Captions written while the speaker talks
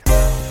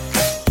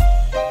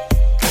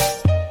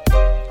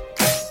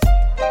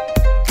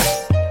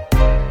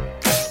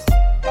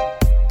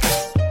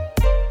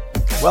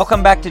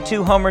Welcome back to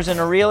Two Homers and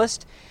a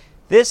Realist.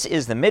 This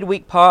is the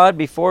midweek pod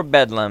before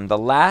Bedlam, the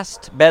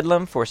last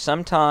Bedlam for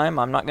some time.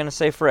 I'm not going to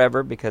say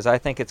forever because I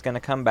think it's going to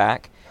come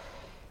back,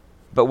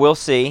 but we'll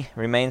see.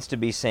 Remains to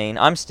be seen.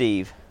 I'm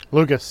Steve.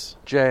 Lucas.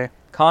 Jay.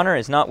 Connor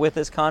is not with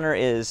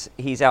us.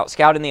 He's out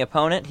scouting the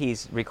opponent.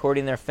 He's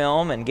recording their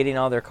film and getting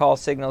all their call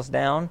signals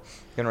down.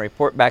 Going to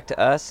report back to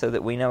us so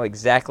that we know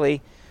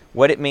exactly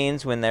what it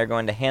means when they're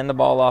going to hand the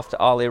ball off to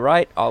Ollie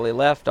right, Ollie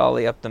left,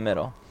 Ollie up the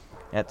middle.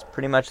 That's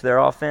pretty much their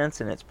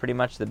offense, and it's pretty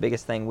much the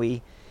biggest thing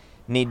we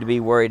need to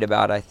be worried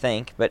about, I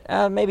think. But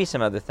maybe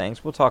some other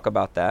things. We'll talk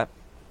about that.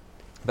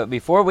 But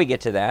before we get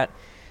to that,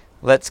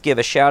 let's give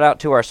a shout-out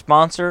to our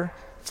sponsor,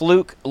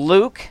 Fluke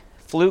Luke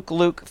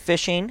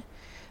Fishing.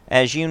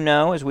 As you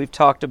know, as we've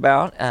talked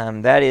about,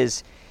 that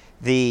is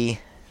the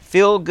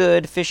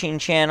feel-good fishing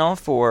channel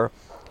for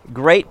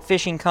great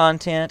fishing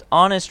content,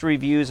 honest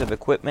reviews of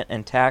equipment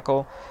and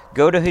tackle.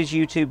 Go to his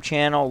YouTube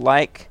channel,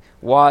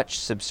 watch,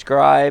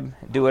 subscribe,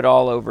 do it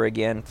all over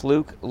again.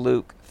 Fluke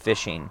Luke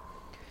Fishing.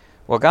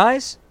 Well,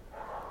 guys,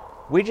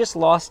 we just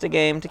lost a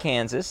game to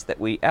Kansas that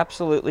we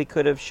absolutely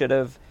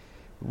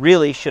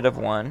really should have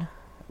won.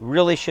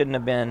 Really shouldn't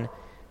have been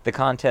the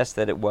contest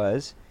that it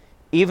was.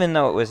 Even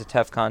though it was a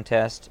tough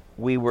contest,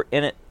 we were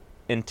in it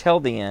until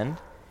the end.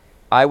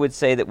 I would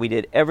say that we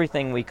did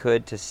everything we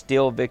could to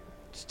steal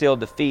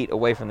defeat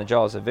away from the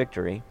jaws of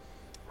victory.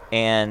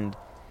 And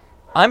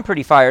I'm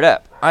pretty fired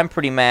up. I'm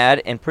pretty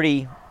mad and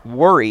pretty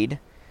worried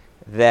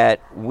that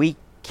we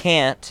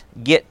can't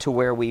get to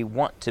where we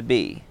want to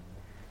be.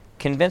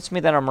 Convince me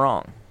that I'm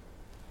wrong.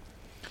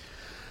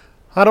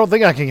 I don't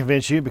think I can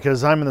convince you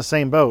because I'm in the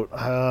same boat.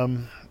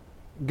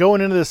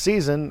 Going into the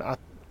season, I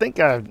think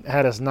I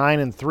had us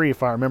 9-3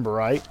 if I remember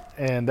right,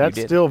 and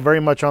that's still very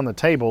much on the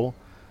table.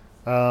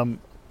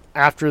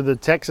 After the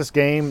Texas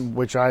game,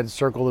 which I had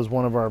circled as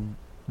one of our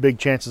big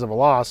chances of a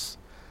loss,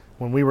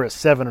 when we were at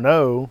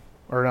 7-0,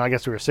 or I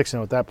guess we were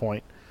 6-0 at that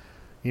point,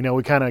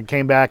 we kind of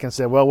came back and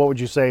said, well, what would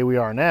you say we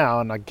are now?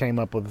 And I came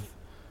up with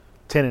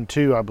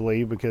 10-2, I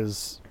believe,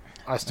 because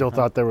I still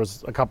thought there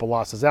was a couple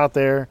losses out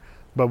there,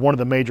 but one of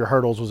the major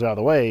hurdles was out of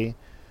the way.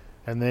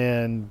 And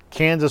then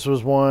Kansas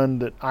was one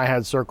that I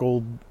had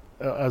circled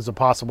as a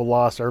possible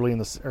loss early in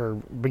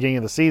the beginning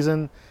of the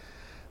season.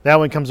 That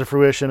one comes to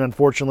fruition,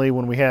 unfortunately,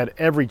 when we had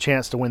every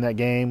chance to win that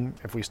game.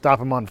 If we stop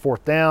them on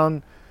fourth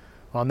down,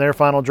 on their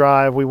final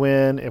drive, we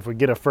win. If we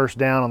get a first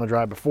down on the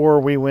drive before,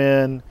 we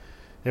win.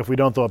 If we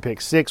don't throw a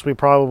pick six, we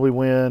probably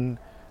win.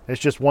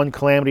 It's just one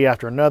calamity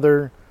after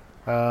another.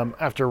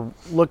 After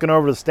looking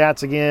over the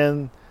stats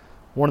again,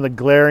 one of the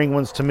glaring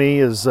ones to me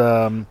is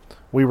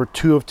we were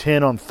 2 of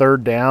 10 on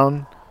third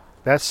down.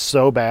 That's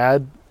so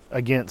bad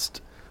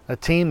against a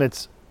team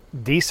that's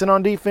decent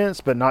on defense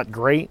but not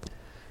great.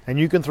 And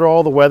you can throw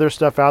all the weather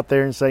stuff out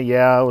there and say,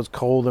 yeah, it was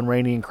cold and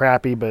rainy and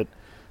crappy, but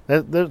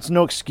that's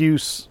no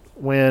excuse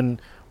when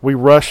we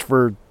rush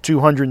for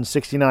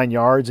 269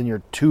 yards and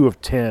you're 2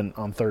 of 10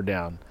 on third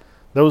down.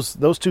 Those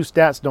two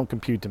stats don't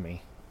compute to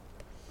me.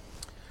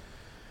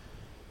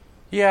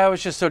 Yeah, it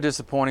was just so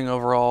disappointing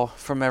overall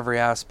from every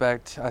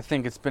aspect. I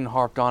think it's been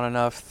harped on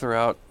enough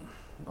throughout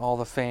all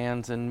the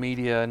fans and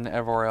media and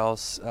everywhere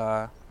else.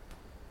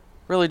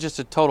 Really just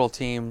a total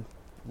team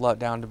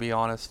letdown, to be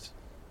honest.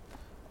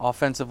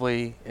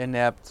 Offensively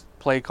inept,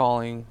 play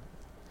calling,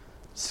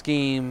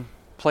 scheme,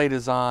 play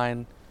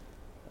design,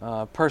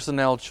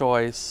 personnel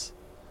choice,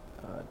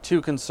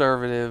 too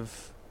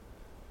conservative.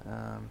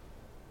 I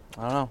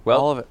don't know,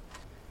 all of it.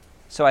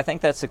 So I think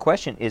that's the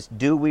question is,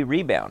 do we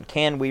rebound?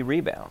 Can we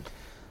rebound?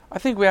 I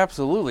think we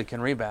absolutely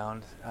can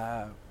rebound.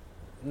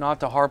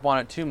 Not to harp on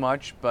it too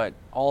much, but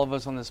all of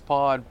us on this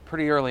pod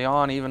pretty early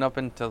on, even up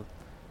into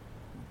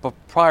but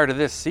prior to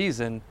this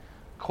season,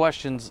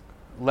 questions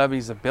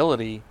Levy's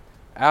ability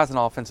as an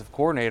offensive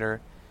coordinator.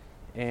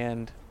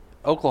 And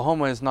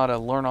Oklahoma is not a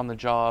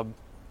learn-on-the-job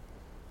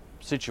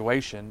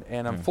situation.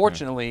 And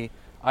unfortunately,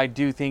 I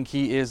do think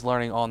he is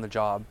learning on the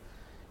job.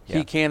 Yeah.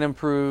 He can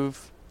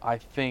improve. I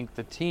think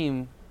the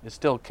team is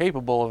still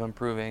capable of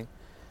improving.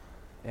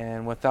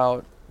 And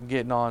without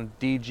getting on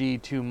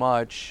DG too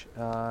much,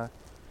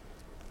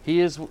 he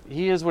is what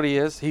he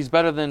is. He's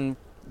better than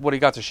what he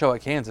got to show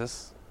at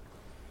Kansas.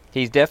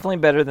 He's definitely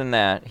better than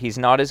that. He's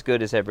not as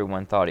good as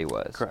everyone thought he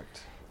was.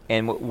 Correct.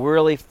 And what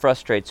really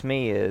frustrates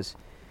me is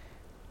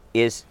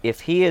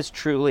if he is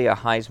truly a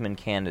Heisman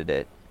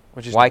candidate,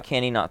 why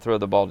can't he not throw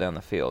the ball down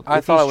the field?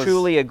 If he's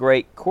truly a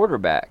great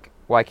quarterback,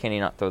 why can't he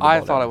not throw the ball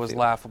down the field? I thought it was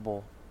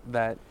laughable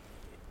that,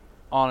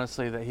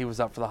 honestly, that he was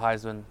up for the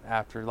Heisman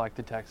after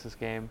the Texas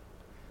game.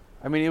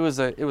 I mean, it was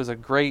a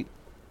great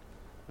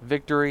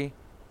victory,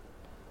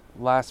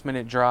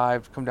 last-minute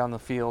drive, come down the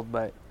field,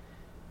 but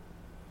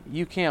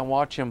you can't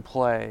watch him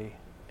play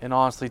and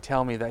honestly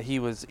tell me that he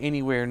was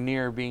anywhere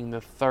near being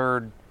the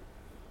third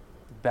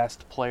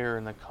best player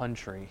in the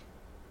country.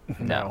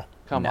 No.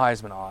 Come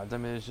Heisman odds. I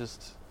mean, it's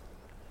just...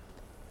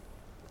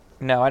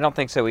 No, I don't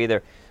think so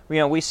either.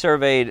 We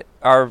surveyed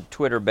our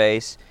Twitter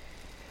base.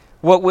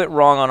 What went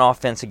wrong on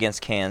offense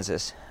against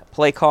Kansas?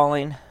 Play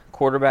calling,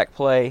 quarterback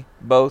play,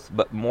 both,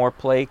 but more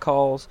play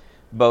calls,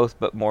 both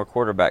but more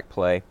quarterback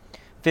play,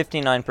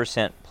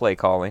 59% play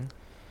calling,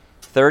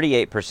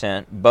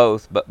 38%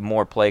 both but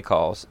more play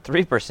calls,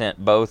 3%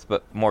 both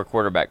but more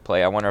quarterback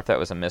play. I wonder if that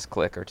was a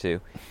misclick or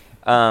two.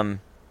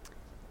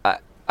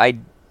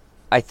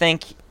 I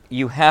think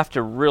you have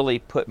to really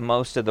put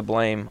most of the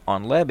blame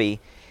on Lebby,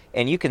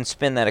 and you can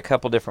spin that a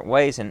couple different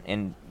ways,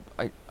 and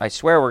I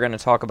swear we're going to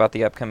talk about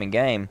the upcoming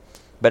game,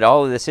 but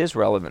all of this is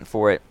relevant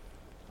for it.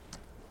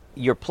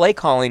 Your play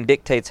calling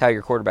dictates how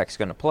your quarterback's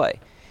going to play.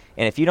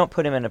 And if you don't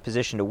put him in a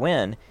position to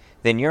win,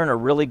 then you're in a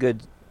really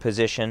good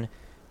position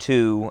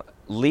to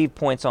leave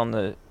points on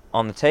the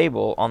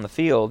table, on the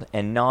field,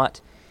 and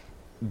not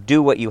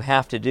do what you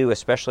have to do,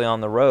 especially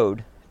on the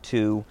road,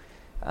 to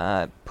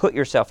put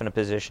yourself in a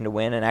position to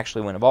win and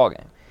actually win a ball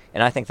game.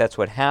 And I think that's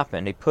what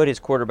happened. He put his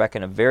quarterback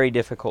in a very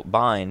difficult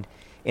bind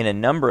in a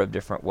number of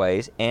different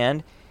ways,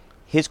 and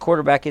his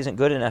quarterback isn't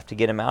good enough to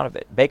get him out of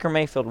it. Baker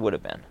Mayfield would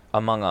have been,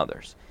 among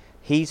others.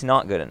 He's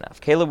not good enough.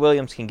 Caleb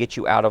Williams can get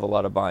you out of a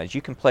lot of binds.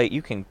 You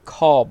can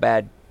call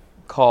bad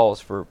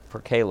calls for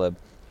Caleb,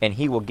 and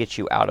he will get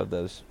you out of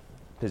those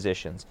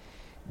positions.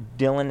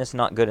 Dylan is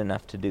not good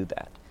enough to do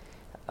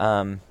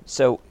that.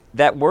 So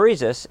that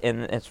worries us,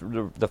 and it's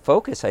the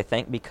focus, I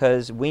think,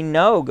 because we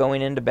know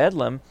going into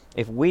Bedlam,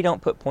 if we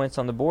don't put points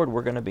on the board,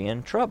 we're going to be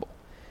in trouble.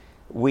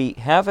 We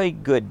have a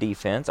good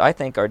defense. I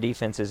think our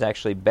defense is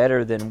actually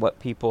better than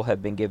what people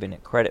have been giving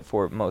it credit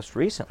for most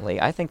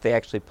recently. I think they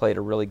actually played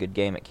a really good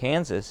game at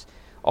Kansas,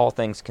 all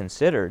things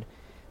considered,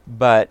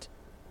 but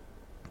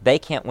they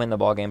can't win the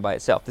ball game by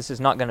itself. This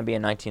is not going to be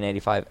a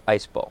 1985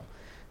 Ice Bowl.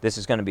 This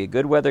is going to be a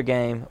good weather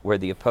game where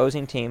the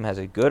opposing team has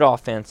a good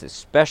offense,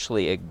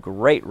 especially a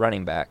great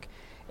running back,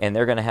 and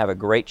they're going to have a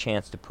great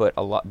chance to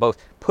both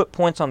put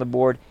points on the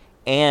board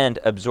and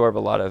absorb a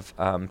lot of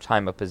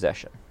time of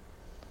possession.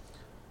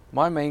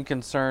 My main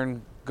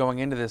concern going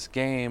into this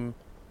game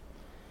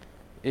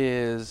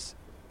is,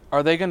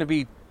 are they going to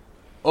be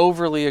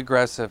overly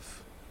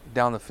aggressive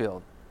down the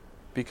field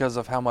because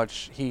of how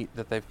much heat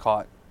that they've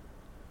caught?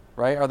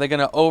 Right? Are they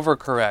going to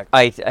overcorrect?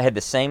 I had the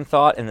same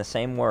thought and the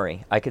same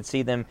worry. I could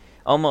see them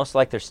almost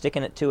like they're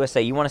sticking it to us.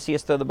 Say, you want to see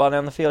us throw the ball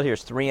down the field?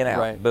 Here's 3 and out.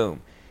 Right.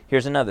 Boom.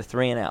 Here's another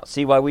 3 and out.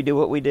 See why we do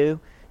what we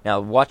do? Now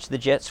watch the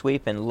jet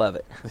sweep and love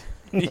it.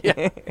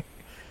 Yeah.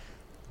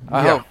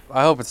 I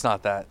hope it's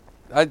not that.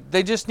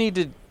 They just need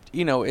to,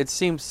 it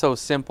seems so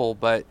simple,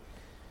 but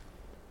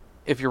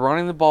if you're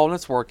running the ball and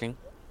it's working,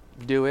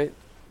 do it.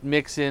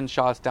 Mix in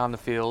shots down the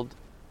field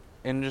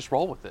and just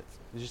roll with it.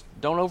 Just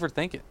don't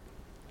overthink it.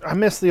 I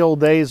miss the old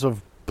days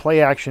of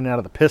play action out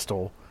of the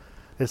pistol.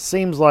 It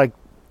seems like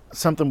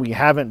something we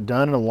haven't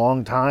done in a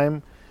long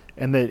time,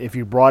 and that if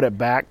you brought it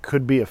back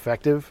could be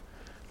effective,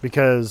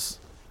 because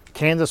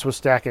Kansas was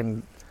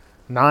stacking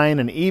 9,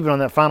 and even on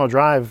that final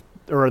drive,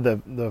 or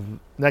the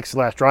next to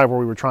last drive where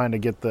we were trying to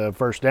get the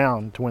first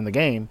down to win the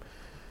game,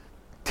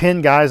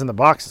 10 guys in the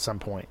box at some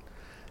point.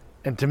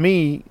 And to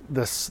me,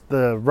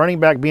 the running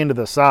back being to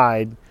the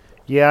side,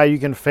 yeah, you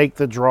can fake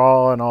the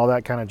draw and all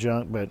that kind of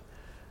junk, but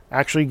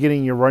actually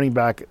getting your running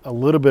back a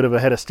little bit of a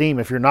head of steam,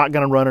 if you're not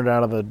going to run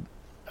it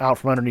out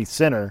from underneath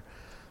center,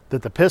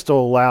 that the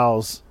pistol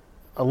allows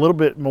a little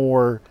bit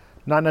more,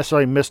 not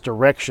necessarily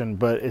misdirection,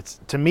 but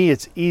to me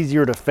it's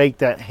easier to fake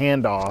that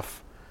handoff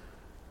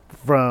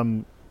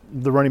from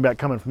the running back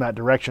coming from that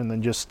direction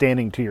than just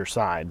standing to your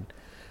side.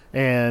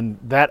 And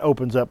that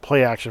opens up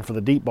play action for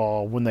the deep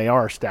ball when they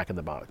are stacking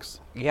the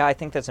box. Yeah, I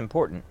think that's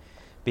important,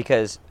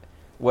 because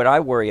what I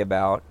worry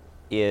about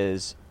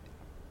is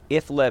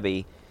if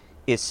Lebby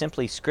is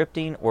simply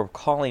scripting or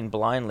calling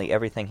blindly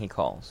everything he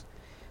calls.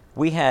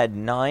 We had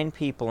 9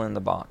 people in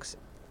the box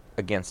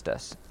against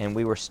us, and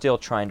we were still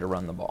trying to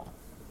run the ball.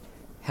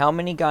 How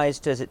many guys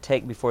does it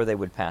take before they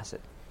would pass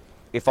it?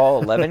 If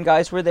all 11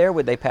 guys were there,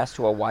 would they pass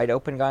to a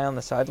wide-open guy on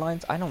the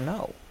sidelines? I don't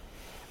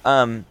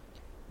know.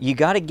 You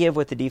got to give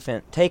what the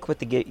defense, take what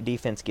the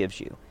defense gives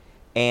you,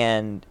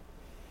 and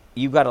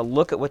you've got to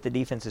look at what the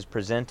defense is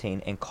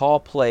presenting and call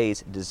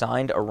plays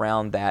designed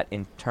around that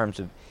in terms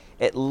of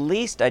at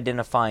least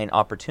identifying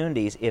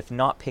opportunities, if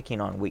not picking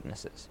on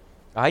weaknesses.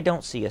 I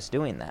don't see us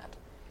doing that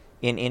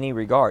in any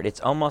regard. It's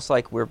almost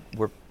like we're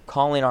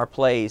calling our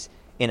plays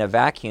in a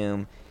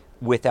vacuum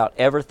without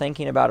ever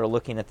thinking about or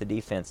looking at the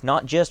defense.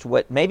 Not just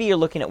maybe they're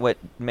looking at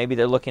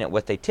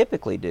what they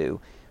typically do,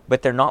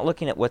 but they're not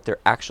looking at what they're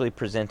actually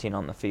presenting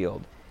on the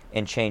field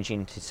and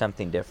changing to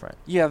something different.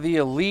 Yeah, the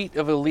elite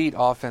of elite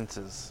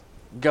offenses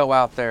go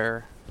out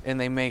there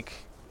and they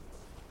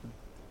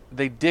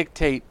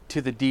dictate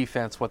to the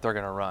defense what they're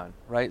going to run,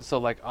 right?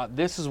 So,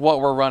 this is what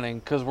we're running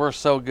because we're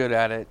so good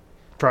at it.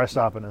 Try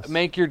stopping us.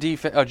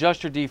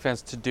 Adjust your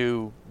defense to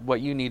do what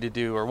you need to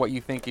do or what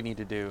you think you need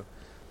to do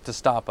to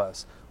stop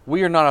us.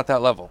 We are not at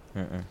that level.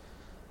 Mm-mm.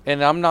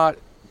 And I'm not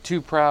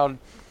too proud,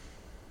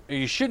 or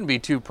you shouldn't be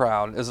too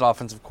proud as an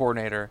offensive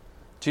coordinator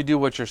to do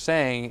what you're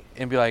saying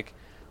and be like,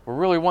 we're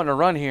really wanting to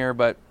run here,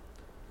 but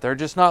they're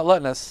just not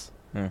letting us.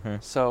 Mm-hmm.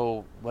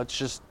 So let's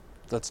take what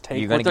they're giving us.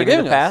 You're going to give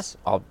me the pass?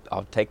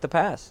 I'll take the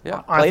pass.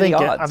 Yeah. I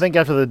think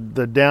after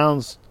the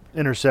Downs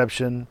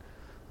interception,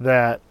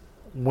 that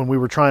when we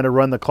were trying to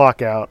run the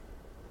clock out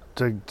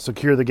to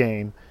secure the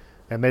game,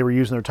 and they were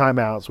using their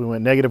timeouts, we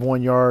went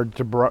 -1 yard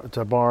to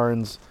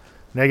Barnes,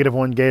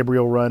 -1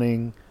 Gabriel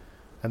running,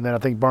 and then I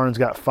think Barnes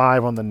got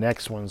 5 on the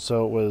next one.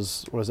 So it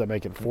was, what does that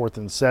make it, 4th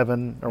and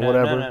 7 or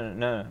whatever?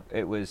 No.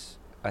 It was,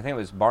 I think it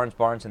was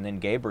Barnes, and then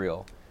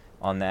Gabriel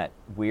on that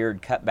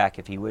weird cutback.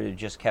 If he would have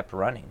just kept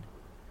running,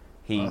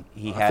 he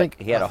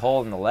had a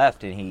hole in the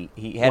left, and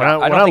he had.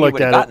 I don't think he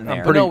would have gotten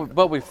there. No,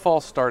 but we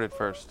false started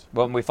first.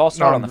 Well, we false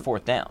started on the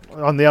 4th down.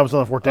 I was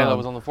on the 4th down. That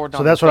was on the 4th down.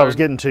 So that's what I was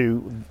getting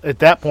to. At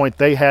that point,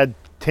 they had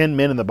 10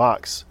 men in the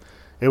box.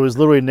 It was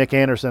literally Nick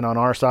Anderson on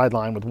our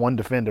sideline with 1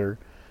 defender.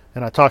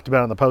 And I talked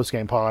about on the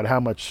postgame pod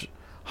how much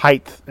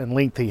height and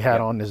length he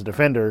had on his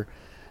defender.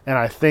 And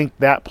I think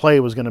that play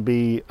was going to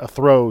be a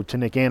throw to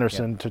Nick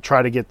Anderson to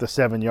try to get the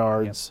 7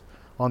 yards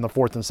on the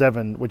 4th and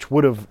 7, which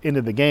would have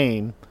ended the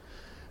game.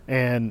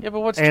 And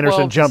but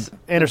Anderson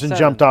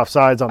jumped off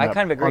sides on that play. I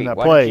kind of agree.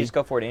 Why didn't you just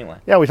go for it anyway?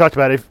 Yeah, we talked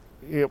about it.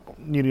 If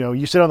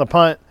you sit on the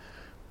punt,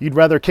 you'd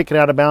rather kick it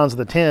out of bounds at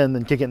the 10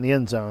 than kick it in the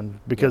end zone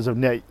because of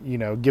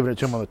giving it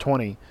to him on the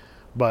 20.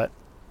 But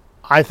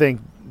I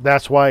think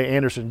that's why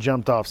Anderson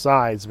jumped off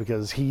sides,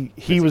 because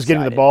he was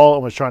getting the ball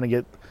and was trying to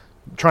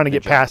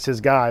get past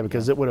his guy,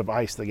 because it would have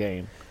iced the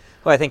game.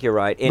 Well, I think you're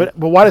right. But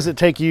why does it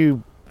take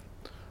you?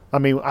 I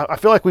mean, I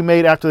feel like we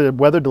made, after the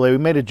weather delay, we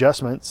made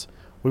adjustments.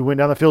 We went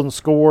down the field and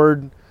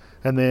scored,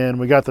 and then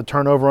we got the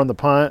turnover on the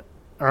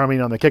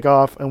on the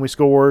kickoff, and we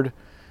scored,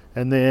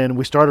 and then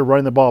we started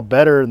running the ball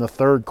better in the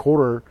 3rd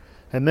quarter,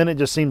 and then it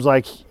just seems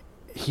like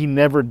he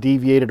never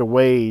deviated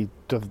away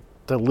to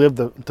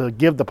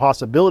give the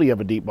possibility of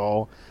a deep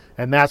ball,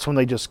 and that's when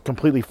they just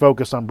completely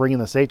focused on bringing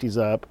the safeties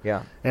up.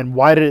 Yeah. And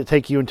why did it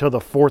take you until the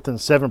 4th and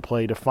 7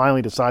 play to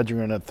finally decide you're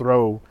going to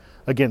throw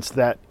against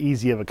that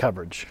easy of a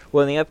coverage?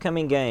 Well, in the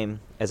upcoming game,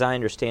 as I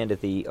understand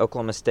it, the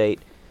Oklahoma State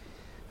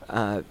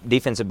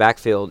defensive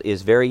backfield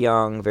is very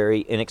young,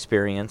 very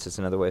inexperienced. It's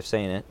another way of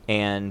saying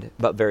it,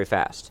 but very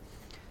fast.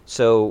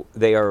 So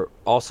they are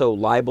also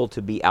liable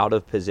to be out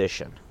of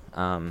position.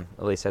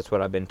 At least that's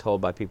what I've been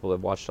told by people who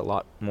have watched a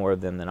lot more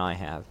of them than I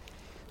have.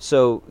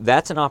 So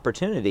that's an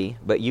opportunity,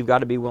 but you've got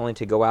to be willing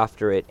to go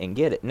after it and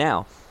get it.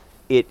 Now,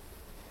 it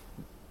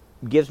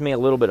gives me a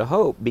little bit of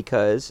hope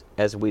because,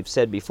 as we've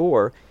said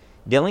before,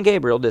 Dillon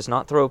Gabriel does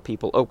not throw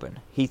people open.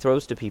 He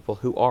throws to people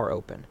who are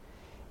open.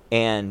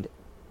 And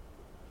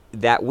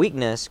that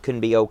weakness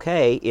can be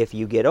okay if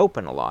you get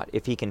open a lot,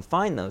 if he can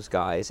find those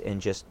guys and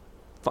just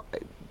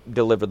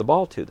deliver the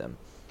ball to them.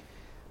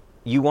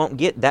 You won't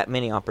get that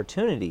many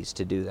opportunities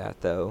to do that,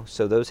 though,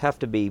 so those have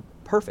to be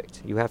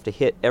perfect. You have to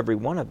hit every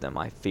one of them,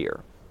 I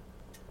fear.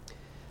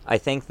 I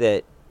think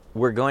that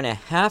we're going to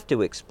have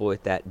to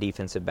exploit that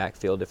defensive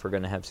backfield if we're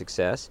going to have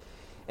success,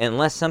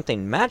 unless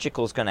something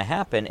magical is going to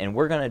happen and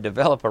we're going to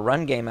develop a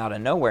run game out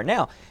of nowhere.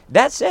 Now,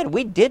 that said,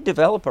 we did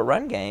develop a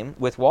run game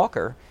with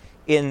Walker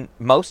in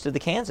most of the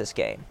Kansas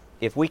game.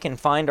 If we can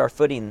find our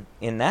footing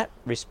in that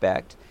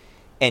respect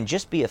and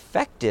just be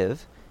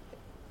effective,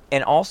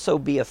 and also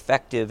be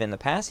effective in the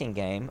passing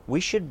game, we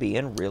should be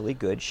in really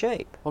good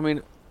shape. I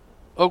mean,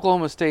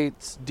 Oklahoma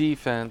State's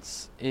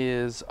defense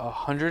is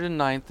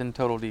 109th in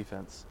total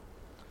defense.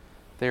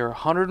 They are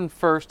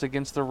 101st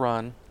against the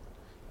run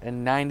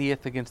and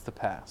 90th against the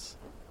pass.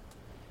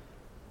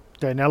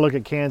 Okay, now look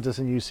at Kansas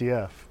and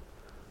UCF.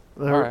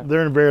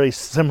 They're in very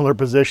similar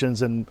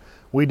positions, and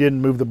we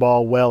didn't move the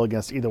ball well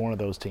against either one of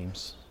those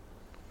teams.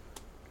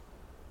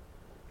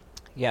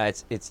 Yeah,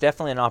 it's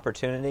definitely an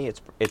opportunity.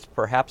 It's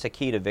perhaps a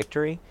key to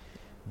victory,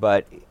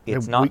 but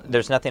it's not.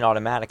 There's nothing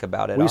automatic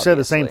about it. We said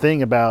the same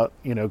thing about,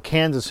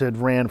 Kansas had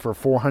ran for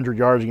 400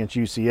 yards against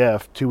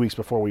UCF 2 weeks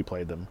before we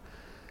played them,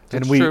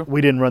 and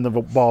we didn't run the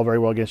ball very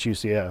well against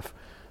UCF.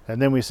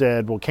 And then we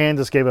said, well,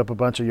 Kansas gave up a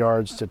bunch of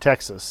yards to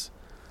Texas,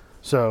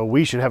 so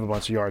we should have a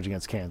bunch of yards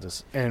against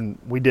Kansas, and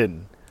we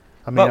didn't.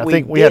 I mean, I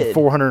think we had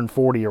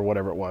 440 or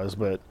whatever it was,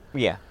 but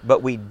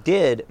we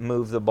did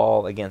move the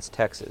ball against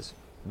Texas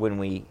when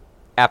we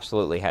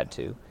absolutely had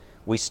to.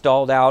 We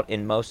stalled out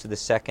in most of the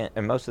second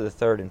and most of the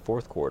third and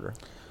fourth quarter.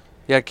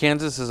 Yeah,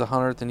 Kansas is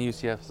 100th and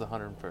UCF is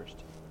 101st.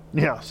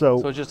 Yeah,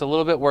 so it's just a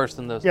little bit worse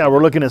than those. Yeah,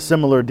 we're looking at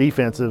similar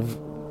defensive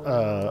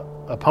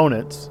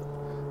opponents,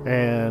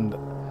 and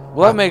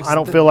that makes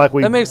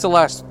that makes the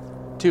last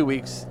 2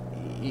 weeks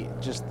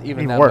just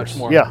even that worse.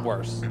 Much more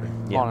worse.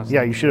 Honestly.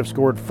 Yeah, you should have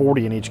scored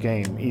 40 in each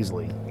game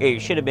easily. Yeah, you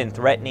should have been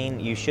threatening.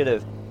 You should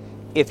have,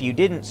 if you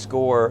didn't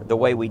score the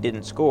way we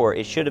didn't score,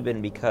 it should have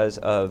been because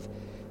of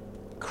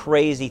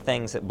crazy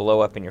things that blow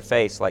up in your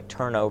face, like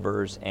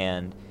turnovers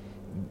and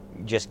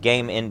just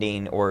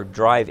game-ending or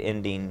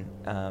drive-ending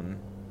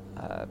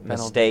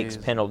mistakes,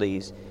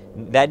 penalties.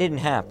 That didn't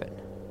happen.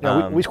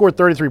 Yeah, we scored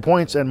 33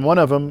 points, and one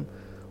of them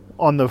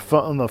on the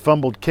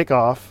fumbled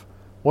kickoff.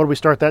 What did we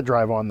start that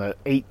drive on? The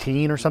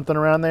 18 or something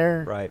around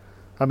there? Right.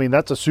 I mean,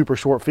 that's a super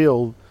short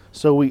field.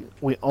 So we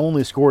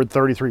only scored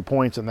 33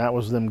 points, and that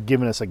was them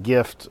giving us a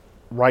gift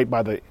right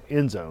by the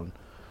end zone.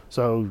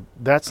 So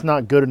that's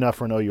not good enough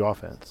for an OU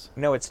offense.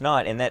 No, it's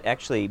not, and that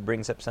actually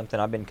brings up something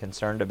I've been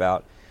concerned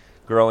about,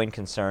 growing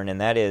concern,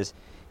 and that is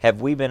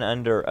have we been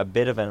under a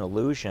bit of an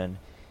illusion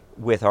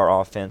with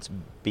our offense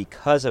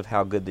because of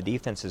how good the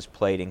defense has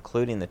played,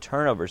 including the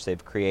turnovers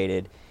they've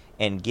created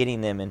and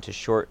getting them into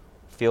short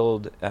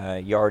field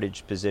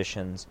yardage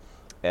positions,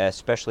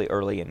 especially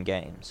early in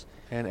games?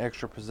 And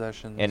extra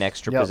possessions. The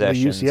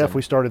UCF,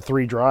 we started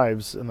 3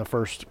 drives in the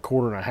first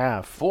quarter and a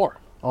half. 4.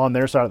 On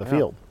their side of the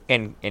field.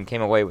 And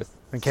came away with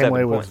 7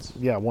 points.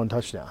 With 1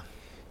 touchdown.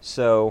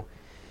 So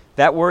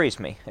that worries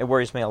me. It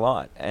worries me a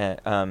lot.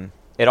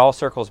 It all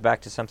circles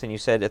back to something you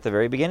said at the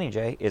very beginning,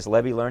 Jay. Is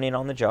Lebby learning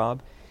on the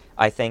job?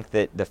 I think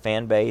that the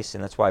fan base,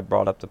 and that's why I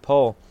brought up the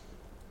poll,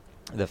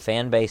 the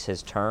fan base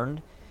has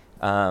turned.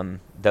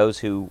 Those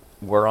who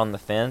were on the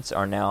fence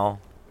are now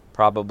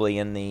probably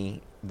in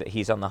the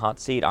he's on the hot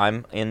seat.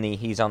 I'm in the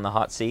he's on the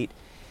hot seat.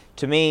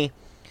 To me,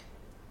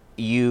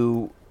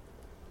 you're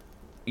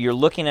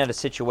looking at a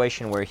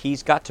situation where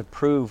he's got to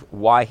prove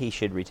why he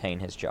should retain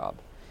his job,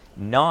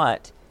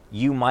 not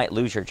you might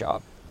lose your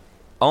job.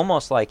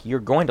 Almost like you're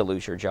going to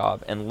lose your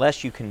job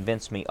unless you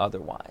convince me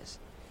otherwise.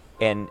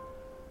 And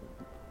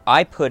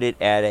I put it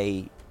at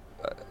and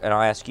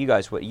I'll ask you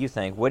guys what you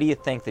think. What do you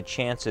think the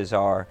chances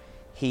are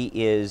he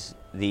is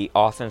the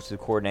offensive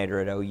coordinator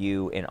at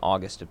OU in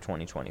August of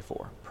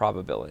 2024?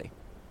 Probability.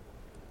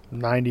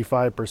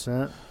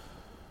 95%.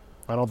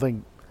 I don't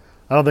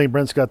think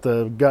Brent's got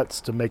the guts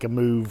to make a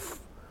move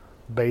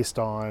based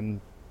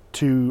on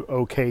 2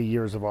 okay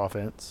years of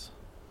offense.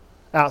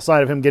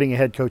 Outside of him getting a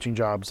head coaching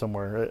job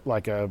somewhere,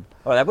 like a.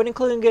 Oh, that would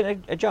include him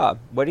getting a job.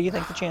 What do you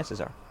think the chances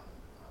are?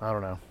 I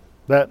don't know.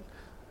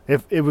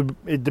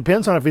 It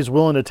depends on if he's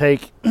willing to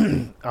take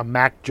a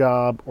MAC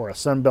job or a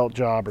Sun Belt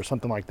job or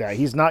something like that.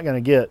 He's not going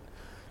to get.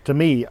 To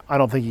me, I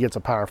don't think he gets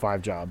a Power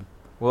 5 job.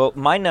 Well,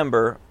 my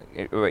number.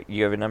 Wait,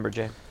 you have a number,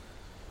 Jay?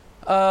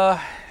 I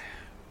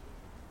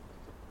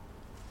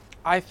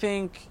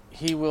think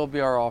he will be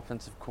our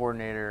offensive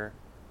coordinator.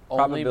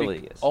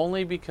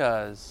 Only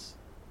because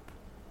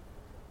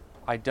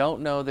I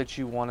don't know that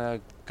you want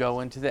to go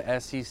into the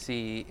SEC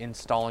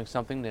installing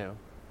something new,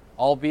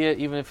 albeit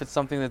even if it's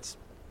something that's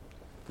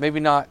maybe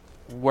not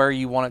where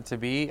you want it to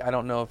be. I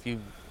don't know if you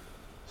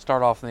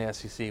start off in the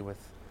SEC with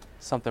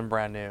something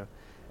brand new.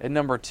 And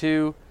number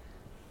 2,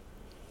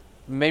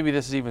 maybe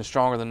this is even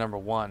stronger than number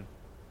 1.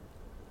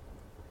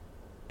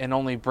 And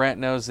only Brent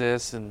knows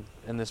this, and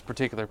this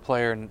particular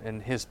player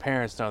and his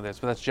parents know this,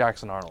 but that's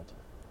Jackson Arnold.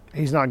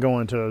 He's not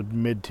going to a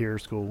mid-tier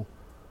school.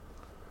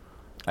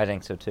 I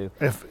think so too.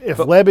 If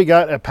Lebby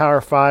got a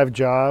Power 5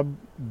 job,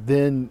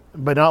 then,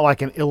 but not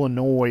like in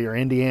Illinois or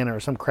Indiana or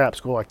some crap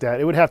school like that,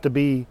 it would have to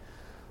be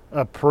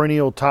a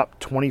perennial top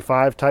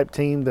 25 type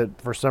team that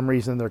for some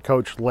reason their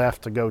coach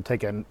left to go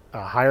take a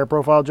higher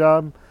profile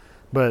job.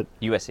 But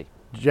USC.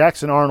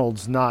 Jackson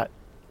Arnold's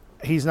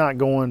he's not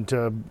going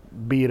to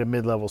be at a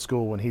mid-level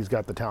school when he's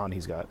got the talent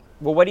he's got.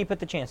 Well, what do you put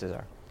the chances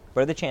are?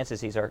 What are the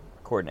chances he's our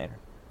coordinator?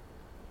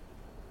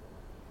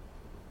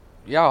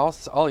 Yeah,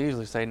 I'll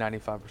usually say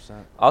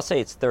 95%. I'll say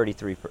it's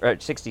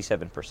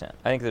 67%.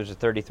 I think there's a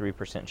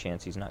 33%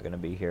 chance he's not going to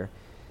be here.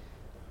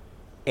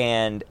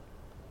 And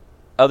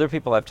other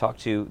people I've talked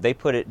to, they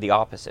put it the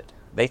opposite.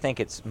 They think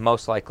it's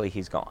most likely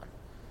he's gone.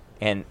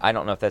 And I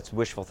don't know if that's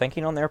wishful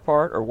thinking on their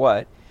part or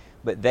what,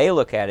 but they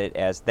look at it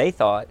as they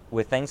thought,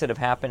 with things that have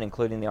happened,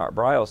 including the Art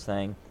Briles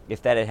thing,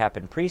 if that had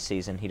happened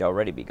preseason, he'd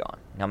already be gone.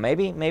 Now,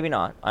 maybe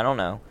not. I don't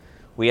know.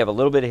 We have a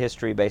little bit of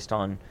history based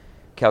on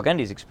Cal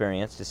Gundy's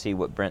experience to see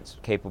what Brent's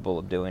capable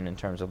of doing in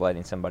terms of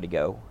letting somebody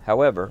go.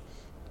 However,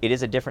 it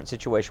is a different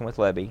situation with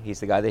Lebby. He's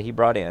the guy that he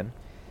brought in.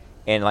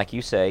 And like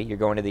you say, you're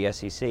going to the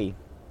SEC.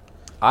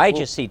 I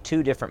just see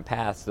 2 different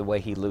paths the way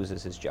he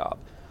loses his job.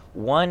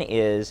 One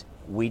is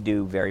we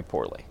do very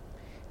poorly.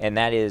 And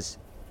that is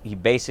he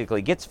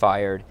basically gets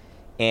fired,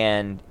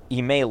 and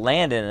he may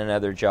land in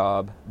another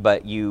job,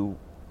 but you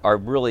are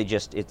really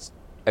just, it's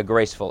a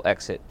graceful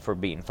exit for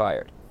being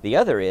fired. The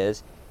other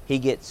is he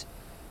gets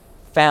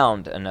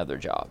found another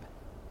job,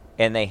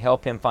 and they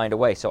help him find a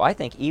way. So I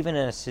think even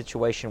in a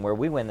situation where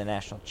we win the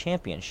national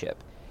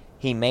championship,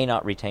 he may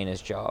not retain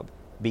his job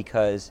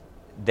because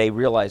they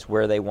realize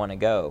where they want to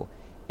go,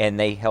 and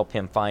they help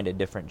him find a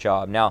different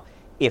job. Now,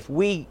 if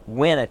we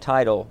win a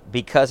title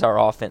because our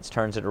offense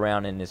turns it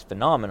around and is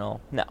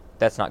phenomenal, no,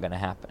 that's not going to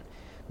happen.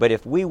 But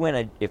if we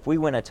win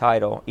a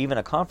title, even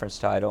a conference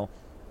title,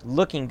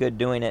 looking good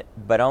doing it,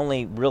 but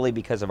only really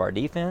because of our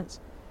defense,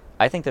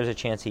 I think there's a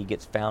chance he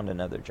gets found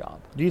another job.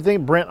 Do you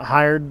think Brent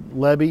hired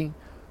Lebby,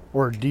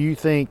 or do you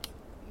think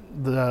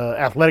the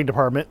athletic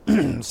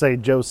department, say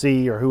Joe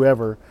C. or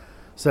whoever,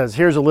 says,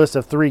 here's a list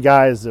of 3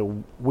 guys that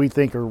we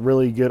think are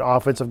really good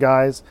offensive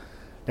guys,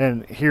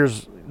 and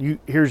here's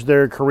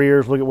their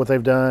careers, look at what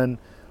they've done.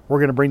 We're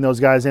going to bring those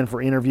guys in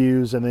for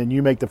interviews, and then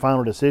you make the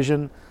final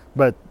decision.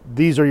 But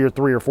these are your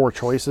 3 or 4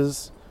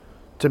 choices.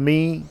 To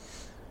me,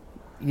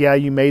 yeah,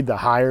 you made the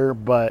hire,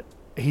 but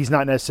he's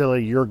not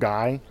necessarily your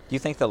guy. Do you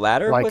think the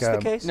latter was the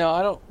case? No,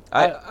 I don't.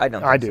 I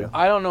don't. I do. So.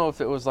 I don't know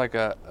if it was like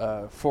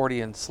a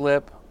 40 and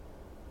slip.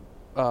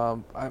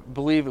 I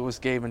believe it was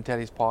Gabe and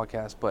Teddy's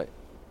podcast, but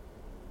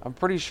I'm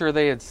pretty sure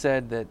they had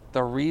said that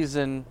the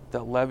reason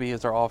that Lebby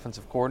is our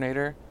offensive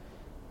coordinator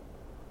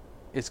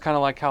is kind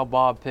of like how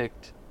Bob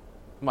picked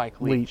Mike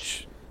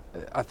Leach.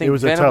 I think it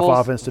was Venables, a tough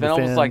offense to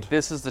Venables defend. like,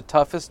 this is the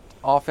toughest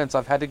offense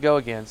I've had to go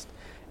against.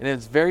 And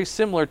it's very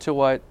similar to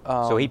what...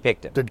 so he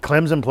picked him. Did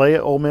Clemson play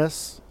at Ole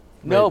Miss?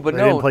 They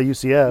didn't play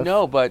UCF.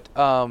 No, but...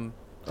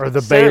 or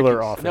the Baylor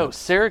offense. No,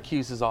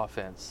 Syracuse's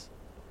offense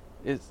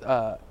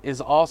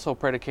is also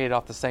predicated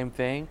off the same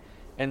thing.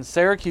 And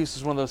Syracuse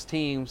is one of those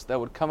teams that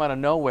would come out of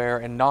nowhere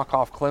and knock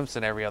off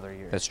Clemson every other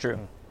year. That's true.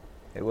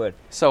 It would.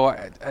 So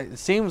it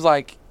seems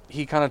like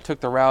he kind of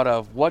took the route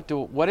of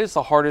what is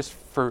the hardest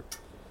for,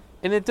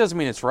 and it doesn't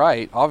mean it's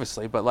right,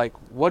 obviously, but like,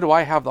 what do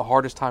I have the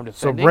hardest time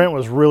defending? So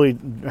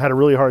Brent had a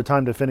really hard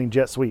time defending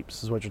jet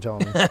sweeps, is what you're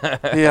telling me.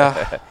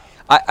 Yeah.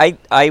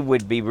 I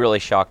would be really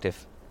shocked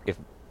if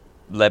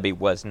Lebby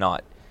was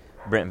not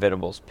Brent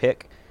Venables'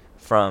 pick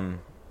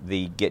from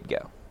the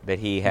get-go, that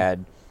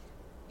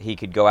he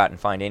could go out and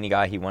find any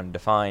guy he wanted to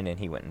find, and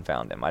he went and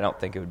found him. I don't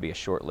think it would be a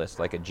short list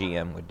like a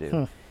GM would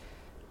do.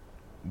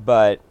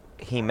 But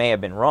he may have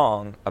been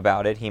wrong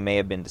about it. He may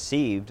have been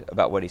deceived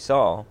about what he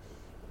saw.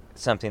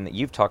 Something that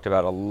you've talked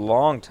about a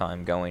long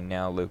time going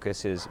now,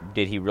 Lucas, is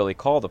did he really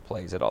call the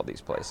plays at all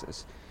these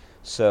places?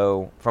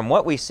 So from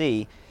what we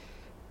see,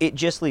 it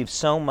just leaves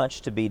so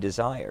much to be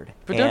desired.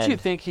 But don't you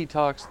think he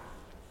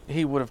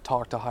would have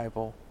talked to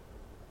Heupel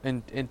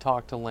and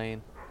talked to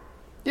Lane?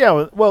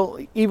 Yeah, well,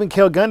 even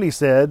Cale Gundy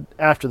said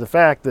after the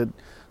fact that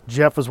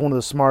Jeff was one of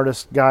the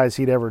smartest guys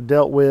he'd ever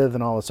dealt with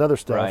and all this other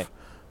stuff. Right.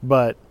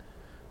 But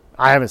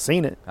I haven't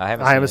seen it. I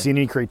haven't seen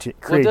any creativity.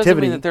 Well, it doesn't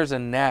mean that there's a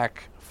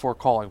knack for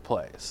calling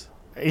plays.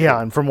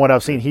 Yeah, and from what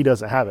I've seen, he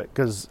doesn't have it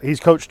because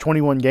he's coached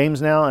 21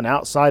 games now, and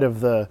outside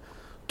of the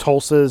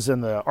Tulsas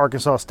and the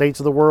Arkansas States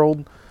of the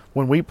world,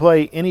 when we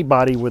play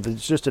anybody with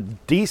just a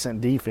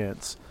decent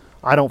defense,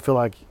 I don't feel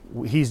like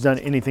he's done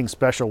anything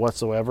special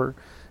whatsoever.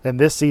 And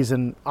this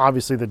season,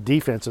 obviously, the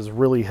defense has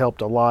really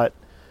helped a lot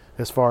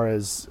as far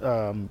as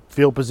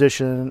field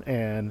position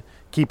and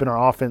keeping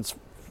our offense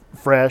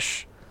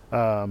fresh.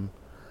 I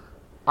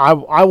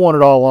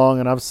wanted all along,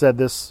 and I've said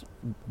this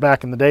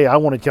back in the day, I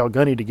wanted Cale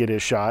Gundy to get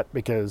his shot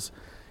because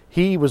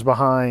he was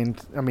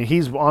behind. I mean,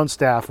 he's on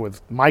staff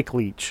with Mike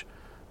Leach,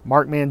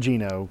 Mark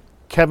Mangino,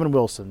 Kevin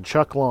Wilson,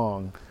 Chuck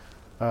Long,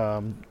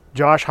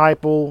 Josh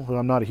Heupel, who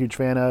I'm not a huge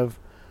fan of,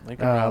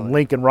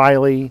 Lincoln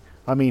Riley.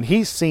 I mean,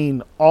 he's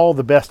seen all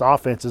the best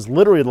offenses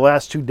literally the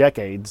last 2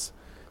 decades.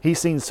 He's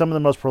seen some of the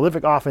most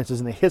prolific offenses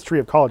in the history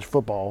of college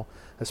football,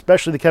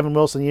 especially the Kevin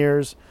Wilson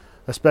years,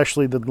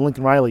 especially the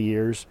Lincoln Riley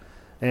years.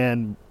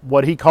 And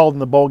what he called in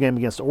the bowl game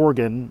against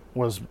Oregon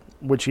was,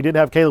 which he did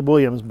have Caleb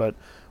Williams, but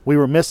we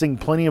were missing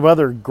plenty of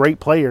other great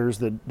players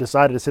that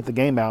decided to sit the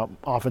game out,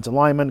 offensive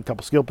linemen, a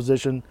couple skill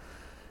position.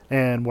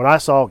 And what I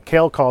saw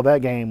Cale call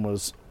that game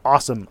was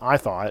awesome, I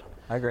thought.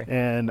 I agree.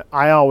 And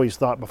I always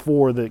thought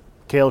before that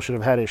Cale should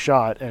have had his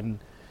shot, and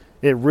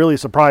it really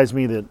surprised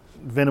me that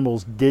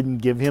Venables didn't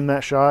give him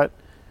that shot.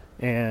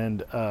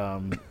 And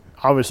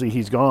obviously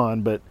he's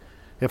gone, but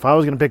if I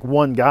was going to pick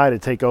one guy to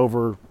take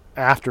over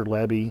after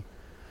Lebby,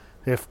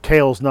 if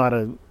Cale's not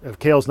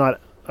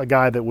a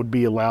guy that would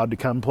be allowed to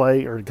come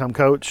play or to come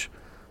coach,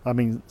 I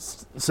mean,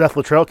 Seth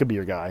Littrell could be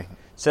your guy.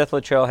 Seth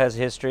Littrell has a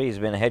history. He's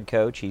been a head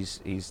coach. He's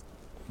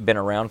been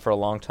around for a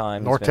long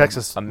time. North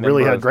Texas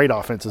really had great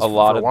offenses. A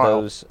lot for of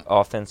while. those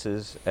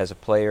offenses as a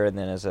player and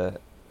then as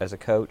a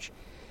coach.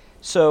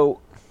 So,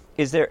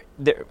 is there?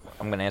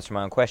 I'm going to answer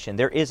my own question.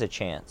 There is a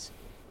chance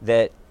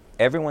that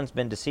everyone's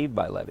been deceived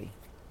by Lebby.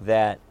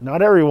 That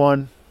not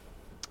everyone.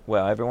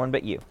 Well, everyone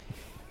but you,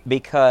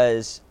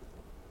 because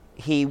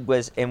he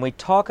was, and we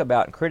talk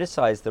about and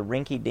criticize the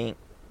rinky-dink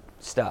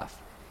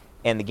stuff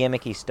and the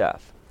gimmicky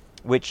stuff,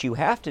 which you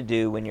have to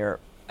do when you're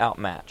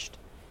outmatched.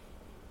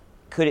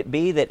 Could it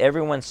be that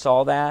everyone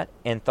saw that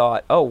and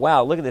thought, oh,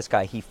 wow, look at this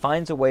guy. He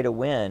finds a way to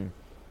win,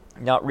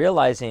 not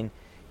realizing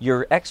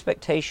your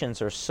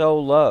expectations are so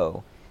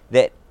low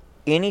that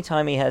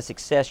anytime he has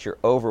success, you're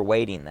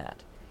overweighting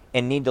that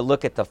and need to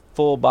look at the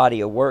full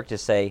body of work to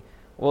say,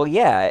 well,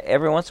 yeah,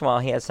 every once in a while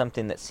he has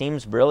something that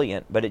seems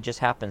brilliant, but it just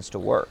happens to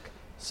work.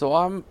 So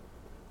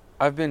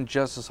I've been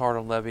just as hard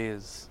on Lebby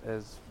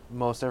as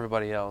most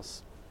everybody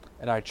else,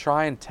 and I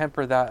try and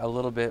temper that a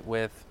little bit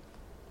with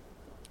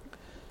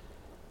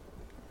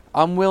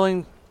I'm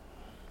willing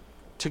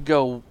to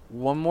go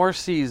one more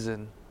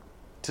season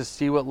to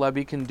see what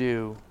Lebby can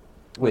do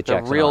with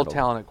a real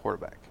talented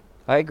quarterback.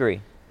 I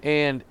agree.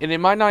 And it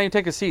might not even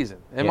take a season.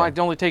 It might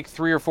only take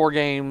 3 or 4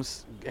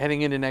 games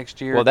heading into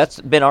next year. Well,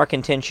 that's been our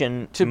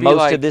contention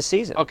most of this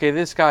season. Okay,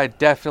 this guy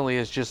definitely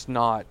is just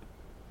not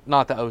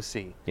the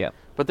OC. Yeah.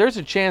 But there's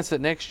a chance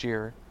that next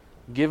year,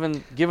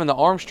 given the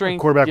arm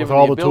strength, quarterback given with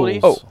all the the ability,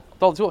 tools.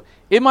 with all the tools,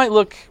 it might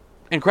look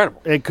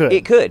incredible. It could.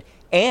 It could.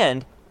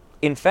 And,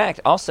 in fact,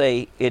 I'll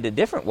say it a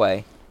different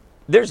way.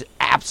 There's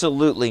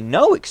absolutely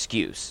no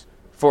excuse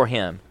for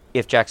him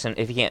if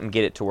he can't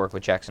get it to work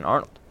with Jackson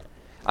Arnold.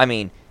 I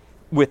mean,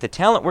 with the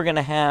talent we're going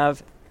to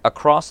have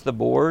across the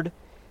board,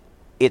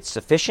 it's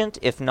sufficient,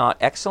 if not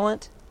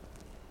excellent.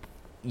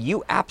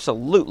 you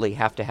absolutely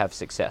have to have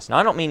success. Now,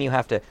 I don't mean you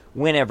have to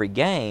win every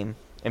game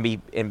and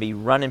be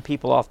running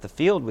people off the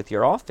field with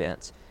your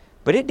offense,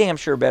 but it damn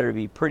sure better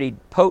be pretty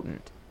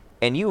potent,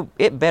 and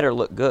it better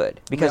look good.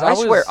 Because I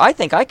swear, I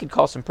think I could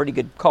call some pretty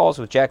good calls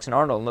with Jackson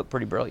Arnold and look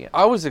pretty brilliant.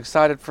 I was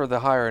excited for the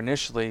hire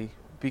initially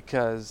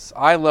because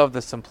I love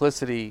the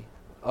simplicity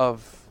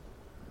of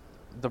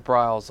the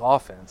Briles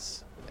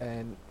offense.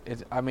 And,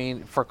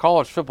 for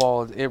college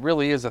football, it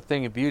really is a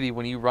thing of beauty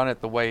when you run it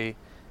the way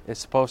it's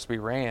supposed to be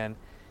ran.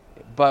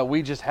 But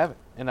we just haven't.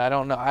 And I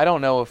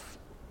don't know if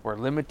we're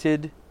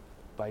limited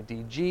by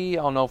DG. I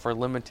don't know if we're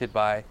limited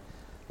by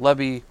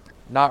Lebby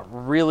not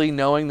really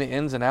knowing the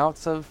ins and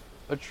outs of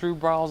a true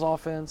Briles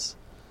offense.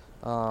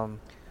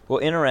 Well,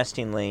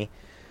 interestingly,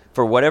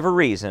 for whatever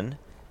reason,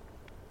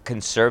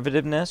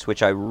 conservativeness,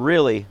 which I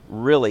really,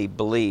 really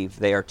believe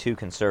they are too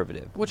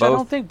conservative. Which I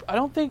don't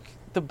think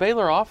the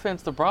Baylor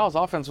offense, the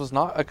Briles offense, was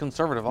not a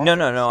conservative offense.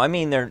 No. I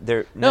mean, they're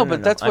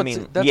that's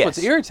what's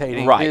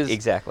irritating. Right, is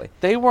exactly.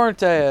 They weren't.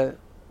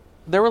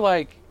 They were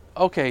like,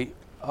 okay,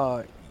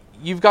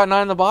 you've got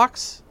 9 in the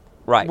box.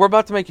 Right. We're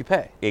about to make you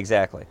pay.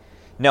 Exactly.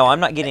 No, I'm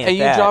not getting at that. And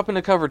you drop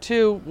into cover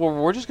 2, well,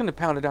 we're just going to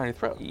pound it down your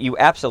throat. You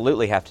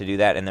absolutely have to do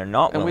that, and they're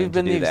not willing to do that.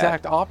 And we've been the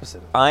exact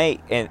opposite.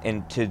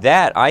 And to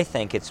that, I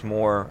think it's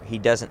more he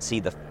doesn't see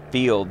the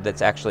field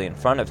that's actually in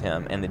front of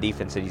him and the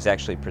defense that he's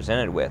actually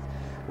presented with.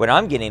 What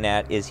I'm getting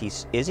at is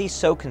he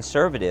so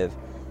conservative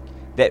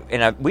that,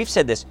 and we've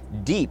said this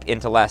deep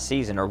into last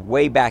season or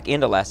way back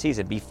into last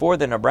season, before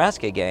the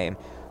Nebraska game,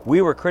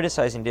 we were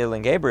criticizing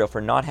Dillon Gabriel for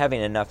not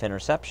having enough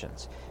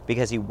interceptions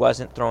because he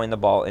wasn't throwing the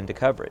ball into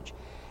coverage.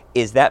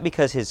 Is that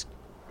because his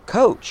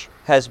coach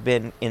has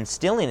been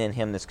instilling in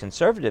him this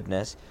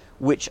conservativeness,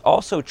 which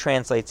also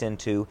translates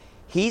into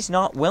he's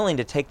not willing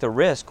to take the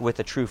risk with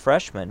a true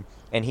freshman,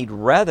 and he'd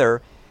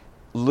rather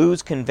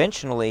lose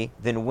conventionally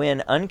than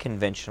win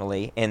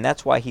unconventionally, and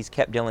that's why he's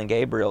kept Dillon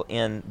Gabriel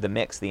in the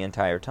mix the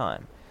entire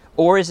time?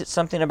 Or is it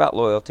something about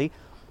loyalty?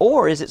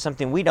 Or is it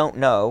something we don't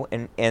know,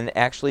 and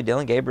actually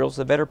Dillon Gabriel's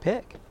the better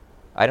pick?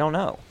 I don't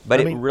know,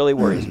 but it really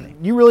worries me.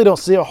 You really don't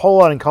see a whole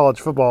lot in college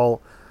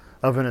football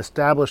of an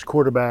established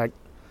quarterback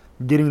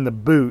getting the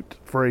boot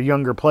for a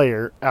younger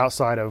player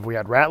outside of, we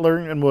had Rattler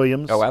and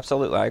Williams. Oh,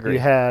 absolutely, I agree. You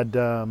had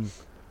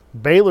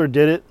Baylor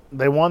did it.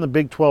 They won the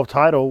Big 12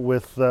 title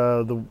with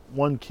the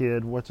one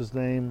kid, what's his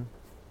name?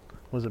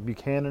 Was it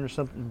Buchanan or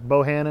something?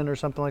 Bohannon or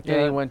something like that?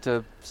 Yeah, he went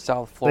to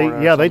South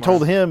Florida. They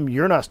told him,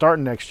 you're not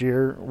starting next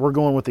year. We're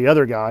going with the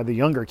other guy, the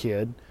younger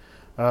kid.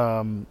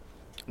 I'm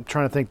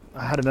trying to think.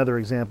 I had another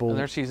example. And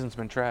their season's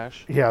been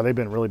trash. Yeah, they've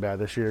been really bad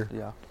this year.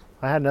 Yeah.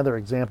 I had another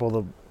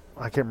example.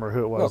 I can't remember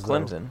who it was. Well,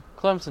 Clemson.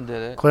 Clemson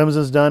did it.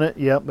 Clemson's done it.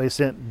 Yep, they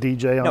sent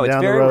DJ on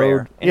down the road.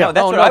 Rare. Yeah, no,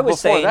 that's what I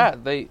was saying.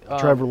 That,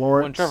 Trevor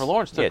Lawrence. When Trevor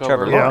Lawrence took over.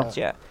 Trevor Lawrence,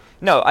 yeah.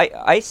 No,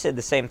 I said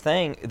the same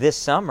thing this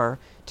summer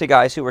to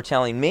guys who were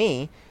telling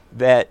me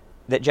that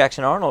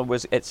Jackson Arnold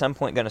was at some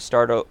point going to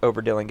start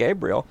over Dillon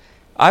Gabriel.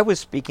 I was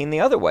speaking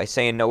the other way,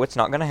 saying, no, it's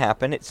not going to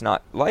happen. It's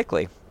not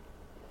likely.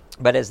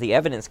 But as the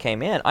evidence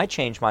came in, I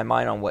changed my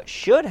mind on what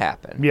should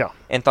happen. Yeah.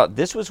 And thought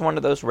this was one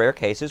of those rare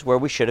cases where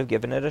we should have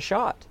given it a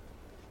shot.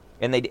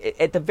 And they,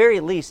 at the very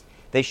least,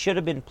 they should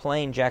have been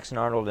playing Jackson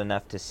Arnold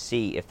enough to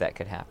see if that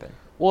could happen.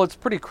 Well, it's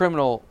pretty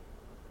criminal,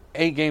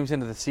 8 games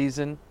into the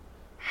season,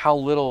 how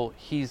little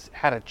he's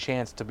had a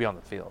chance to be on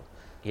the field.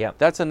 Yeah.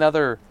 That's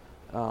another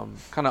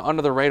kind of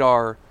under the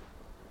radar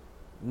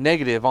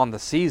negative on the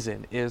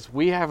season is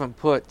we haven't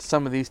put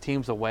some of these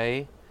teams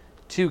away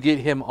to get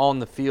him on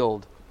the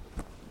field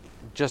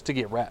just to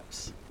get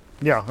reps.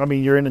 Yeah, I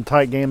mean, you're in a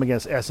tight game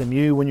against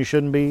SMU when you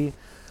shouldn't be.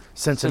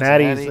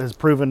 Cincinnati has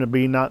proven to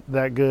be not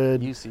that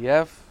good.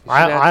 UCF.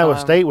 Iowa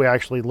State we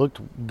actually looked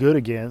good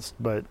against,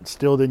 but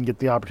still didn't get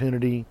the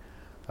opportunity.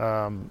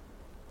 UCF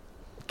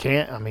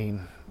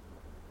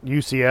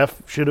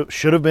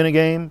should have been a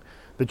game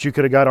that you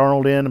could have got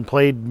Arnold in and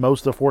played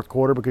most of the fourth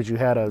quarter because you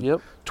had a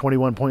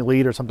 21-point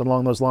lead or something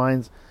along those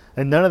lines,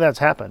 and none of that's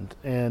happened.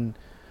 And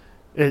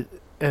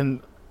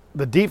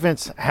the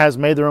defense has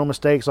made their own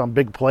mistakes on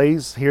big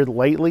plays here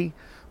lately,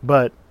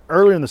 but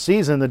earlier in the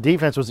season, the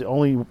defense was the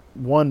only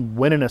one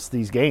winning us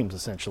these games,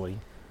 essentially.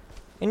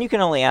 And you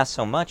can only ask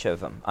so much of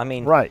them. I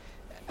mean, right.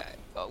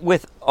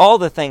 With all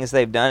the things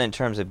they've done in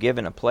terms of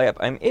giving a play up,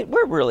 I mean,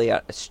 we're really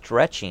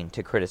stretching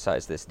to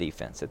criticize this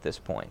defense at this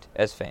point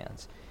as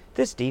fans.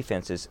 This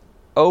defense is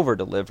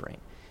over-delivering.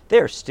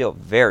 They're still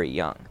very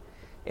young,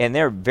 and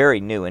they're very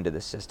new into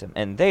the system,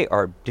 and they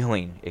are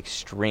doing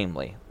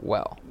extremely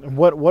well.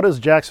 What is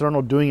Jackson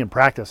Arnold doing in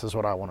practice is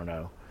what I want to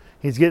know.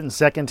 He's getting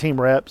second-team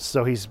reps,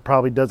 so he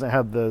probably doesn't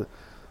have the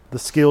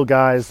skill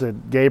guys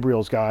that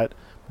Gabriel's got,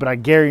 but I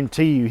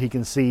guarantee you he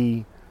can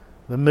see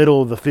the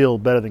middle of the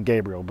field better than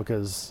Gabriel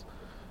because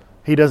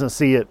he doesn't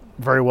see it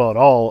very well at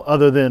all,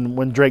 other than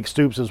when Drake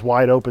Stoops is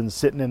wide open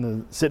sitting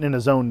in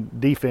his own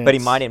defense. But he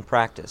might in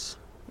practice.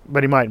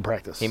 He might in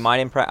practice.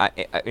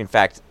 In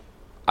fact,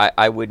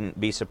 I wouldn't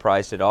be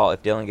surprised at all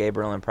if Dillon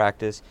Gabriel in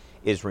practice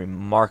is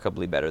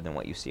remarkably better than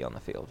what you see on the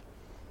field,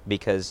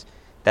 because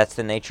That's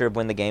the nature of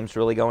when the game's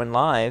really going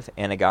live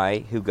and a guy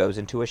who goes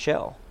into a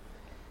shell.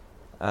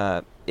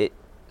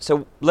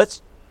 So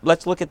let's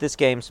look at this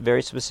game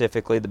very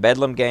specifically. The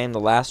Bedlam game, the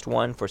last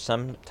one for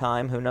some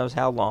time, who knows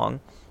how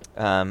long.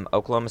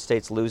 Oklahoma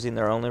State's losing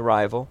their only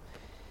rival.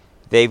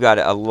 They've got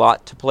a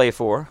lot to play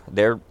for.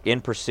 They're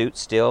in pursuit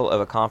still of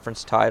a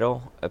conference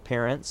title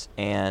appearance,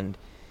 and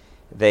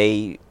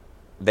they've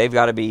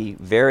got to be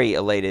very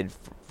elated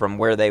from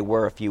where they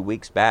were a few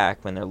weeks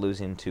back when they're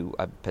losing to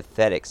a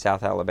pathetic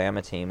South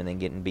Alabama team and then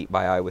getting beat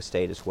by Iowa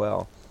State as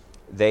well.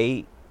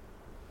 They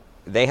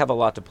have a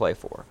lot to play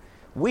for.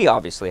 We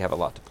obviously have a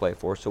lot to play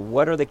for. So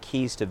what are the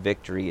keys to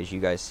victory as you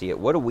guys see it?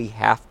 What do we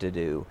have to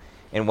do,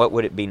 and what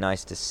would it be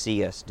nice to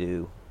see us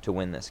do to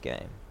win this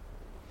game?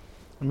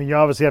 I mean, you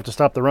obviously have to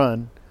stop the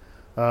run.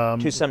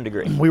 To some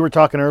degree. We were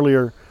talking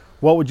earlier,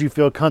 what would you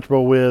feel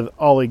comfortable with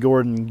Ollie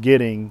Gordon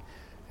getting?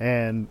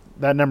 And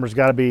that number's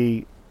got to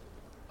be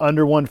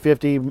under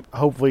 150,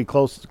 hopefully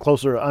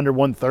closer under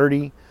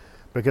 130,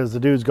 because the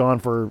dude's gone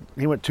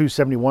he went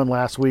 271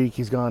 last week.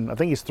 He's gone, I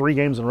think he's 3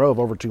 games in a row of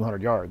over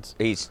 200 yards.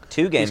 He's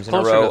 2 games in a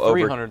closer row to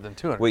 300 than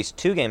 200. Well, he's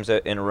 2 games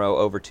in a row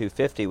over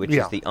 250, which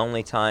is the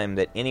only time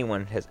that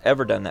anyone has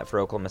ever done that for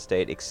Oklahoma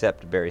State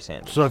except Barry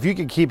Sanders. So if you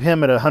could keep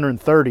him at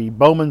 130,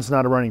 Bowman's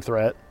not a running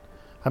threat.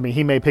 I mean,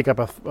 he may pick up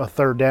a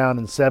 3rd down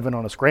and 7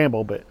 on a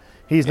scramble, but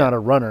he's not a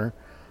runner.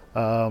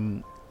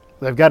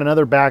 They've got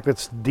another back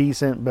that's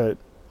decent, but,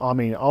 I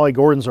mean, Ollie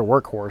Gordon's a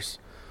workhorse.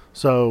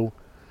 So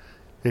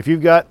if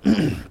you've got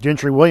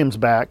Gentry Williams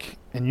back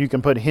and you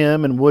can put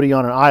him and Woody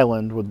on an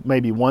island with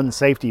maybe one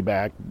safety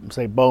back,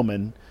 say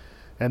Bowman,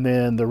 and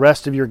then the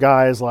rest of your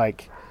guys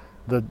like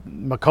the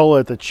McCullough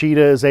at the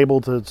Cheetah is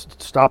able to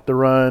stop the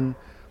run.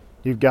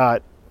 You've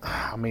got,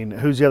 I mean,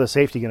 who's the other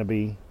safety going to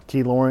be?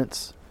 Key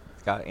Lawrence?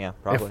 Got it, yeah,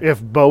 probably.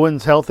 If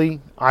Bowen's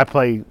healthy, I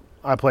play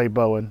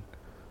Bowen.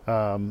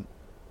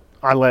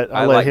 I let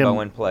him.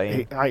 Bowen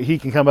play. He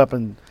can come up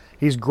and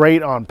he's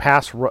great on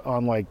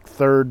like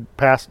third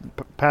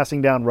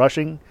passing down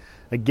rushing,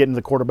 like getting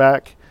the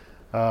quarterback.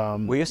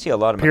 You see a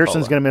lot of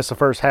Pearson's McCullough. going to miss the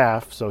first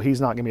half, so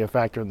he's not going to be a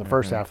factor in the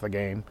first half of the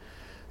game.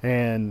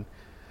 And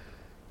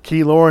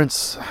Key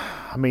Lawrence,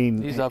 I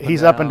mean,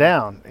 he's up and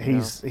down.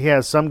 He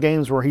has some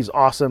games where he's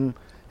awesome.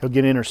 He'll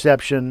get an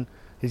interception.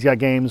 He's got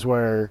games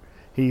where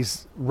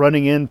he's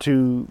running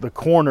into the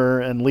corner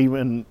and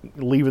leaving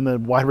the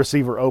wide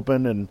receiver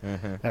open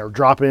and or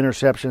dropping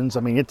interceptions. I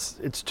mean,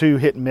 it's 2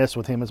 hit and miss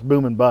with him. It's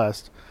boom and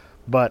bust.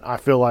 But I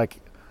feel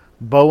like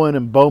Bowen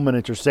and Bowman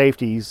at your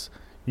safeties,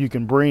 you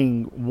can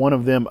bring one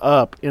of them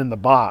up in the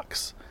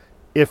box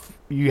if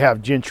you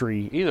have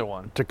Gentry either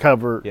one to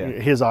cover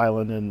his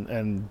island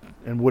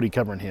and Woody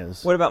covering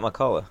his. What about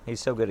McCullough? He's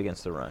so good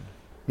against the run.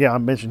 Yeah, I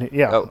mentioned it.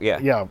 Yeah. Oh, yeah.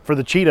 Yeah, for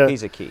the Cheetah,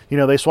 he's a key. You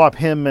know, they swap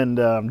him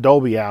and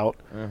Dolby out,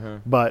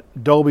 but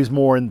Dolby's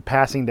more in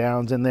passing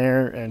downs in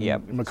there, and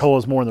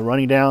McCullough's more in the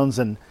running downs.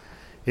 And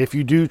if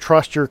you do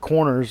trust your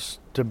corners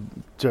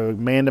to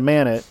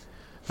man-to-man it,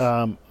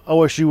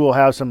 OSU will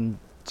have some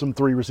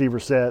 3 receiver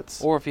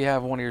sets. Or if you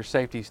have one of your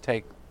safeties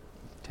take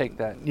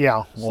that.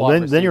 Yeah, well,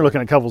 then you're looking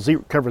at cover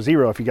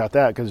 0 if you got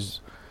that, because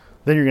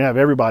then you're going to have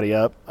everybody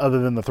up other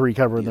than the 3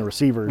 covering the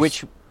receivers.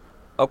 Which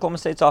Oklahoma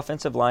State's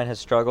offensive line has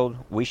struggled.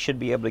 We should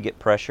be able to get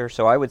pressure.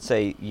 So I would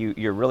say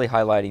you're really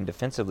highlighting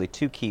defensively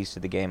 2 keys to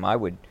the game I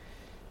would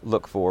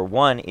look for.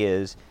 One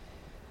is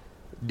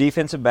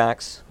defensive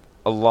backs,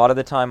 a lot of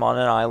the time on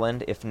an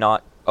island, if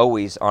not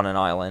always on an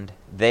island.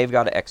 They've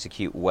got to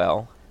execute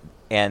well.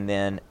 And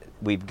then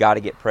we've got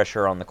to get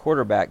pressure on the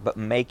quarterback, but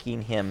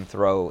making him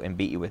throw and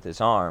beat you with his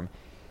arm,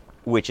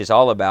 which is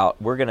all about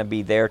we're going to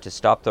be there to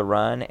stop the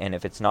run, and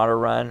if it's not a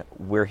run,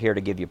 we're here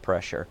to give you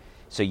pressure.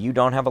 So you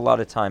don't have a lot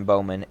of time,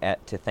 Bowman,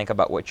 to think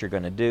about what you're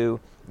going to do.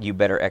 You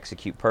better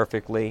execute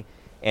perfectly.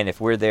 And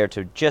if we're there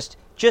to just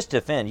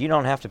defend, you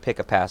don't have to pick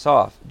a pass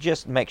off.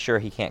 Just make sure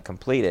he can't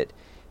complete it.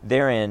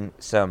 They're in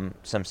some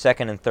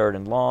 2nd and 3rd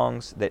and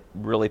longs that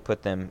really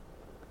put them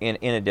in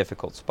a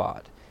difficult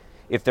spot.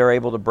 If they're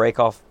able to break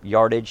off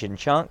yardage in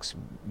chunks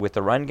with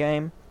the run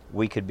game,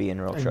 we could be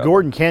in real trouble.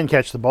 Gordon can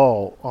catch the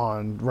ball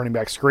on running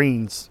back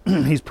screens.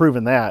 He's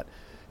proven that.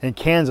 And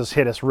Kansas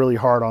hit us really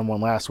hard on one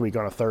last week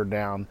on a 3rd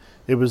down.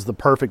 It was the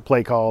perfect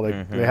play call.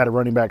 They had a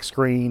running back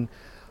screen.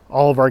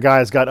 All of our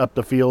guys got up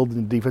the field,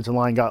 and the defensive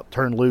line got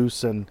turned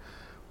loose, and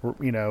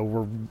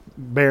we're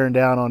bearing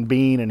down on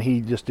Bean, and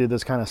he just did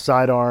this kind of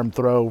sidearm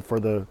throw for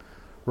the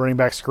running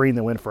back screen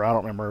that went for, I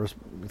don't remember, it was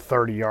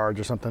 30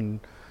 yards or something.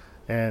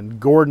 And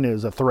Gordon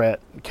is a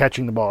threat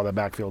catching the ball in the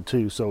backfield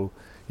too. So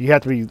you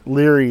have to be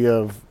leery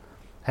of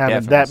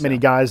having that many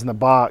guys in the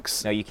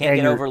box. No, you can't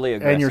get overly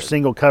aggressive. And your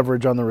single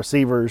coverage on the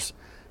receivers,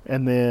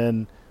 and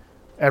then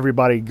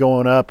everybody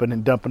going up and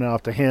then dumping it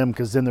off to him,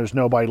 because then there's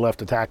nobody left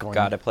to tackle him.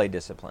 Got to play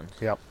discipline.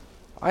 Yep.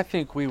 I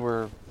think we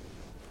were,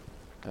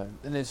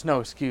 and it's no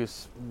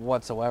excuse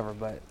whatsoever,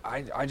 but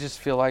I just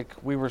feel like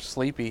we were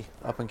sleepy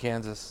up in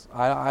Kansas.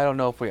 I don't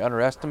know if we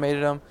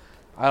underestimated them.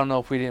 I don't know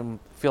if we didn't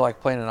feel like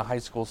playing in a high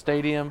school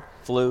stadium.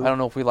 Flu. I don't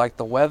know if we liked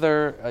the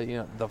weather,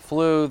 the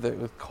flu,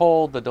 the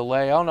cold, the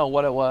delay. I don't know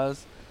what it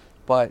was,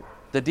 but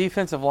the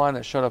defensive line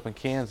that showed up in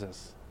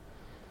Kansas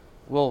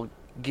will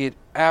get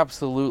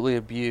absolutely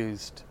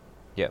abused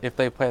if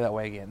they play that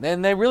way again.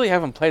 And they really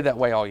haven't played that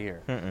way all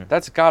year. Mm-mm.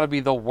 That's got to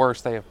be the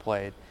worst they have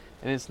played.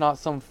 And it's not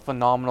some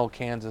phenomenal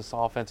Kansas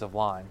offensive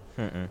line.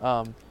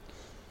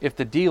 If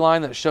the D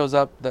line that showed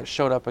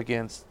up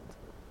against,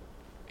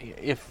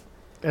 if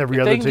every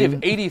other they team can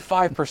give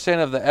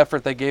 85% of the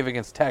effort they gave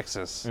against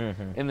Texas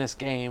in this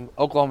game,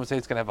 Oklahoma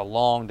State's going to have a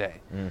long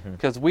day,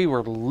 because we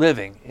were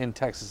living in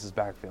Texas's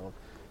backfield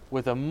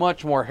with a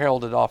much more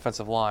heralded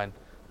offensive line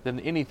than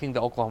anything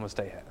that Oklahoma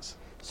State has.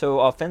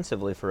 So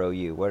offensively for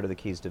OU, what are the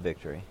keys to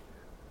victory?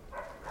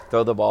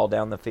 Throw the ball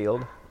down the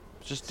field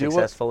Just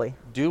successfully.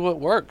 Do what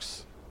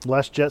works.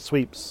 less jet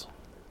sweeps.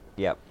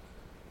 Yep.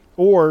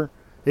 Or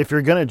if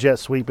you're gonna jet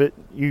sweep it,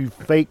 you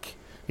fake.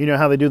 You know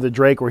how they do the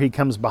Drake where he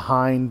comes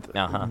behind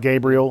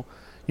Gabriel.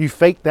 You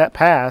fake that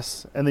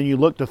pass and then you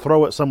look to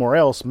throw it somewhere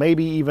else.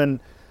 Maybe even,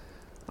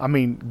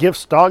 give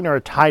Stogner a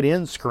tight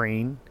end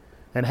screen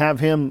and have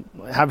him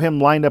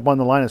lined up on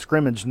the line of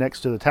scrimmage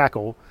next to the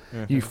tackle.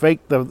 You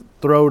fake the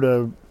throw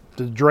to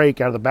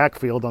Drake out of the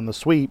backfield on the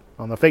sweep,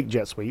 on the fake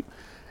jet sweep,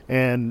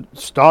 and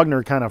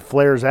Stogner kind of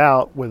flares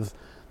out with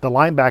the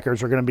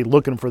linebackers are going to be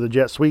looking for the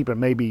jet sweep and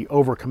maybe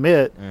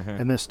overcommit,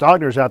 and then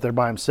Stogner's out there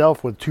by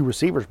himself with two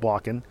receivers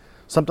blocking.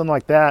 Something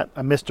like that,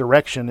 a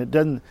misdirection. It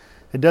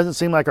doesn't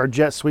seem like our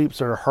jet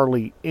sweeps are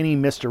hardly any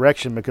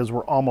misdirection because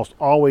we're almost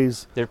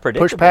always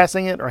push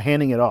passing it or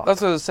handing it off. That's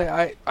what I was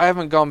saying. I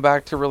haven't gone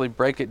back to really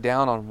break it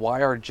down on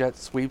why our jet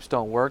sweeps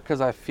don't work,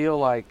 because I feel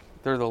like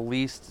they're the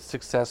least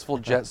successful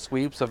jet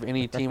sweeps of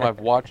any team I've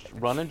watched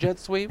run a jet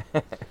sweep.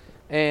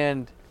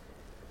 And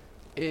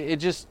it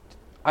just,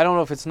 I don't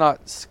know if it's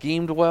not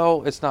schemed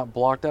well, it's not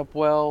blocked up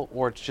well,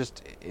 or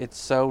it's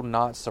so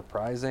not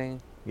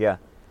surprising. Yeah.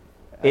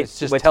 It's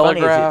just what's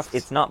telegraphed. Funny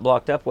is it's not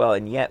blocked up well,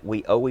 and yet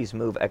we always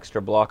move extra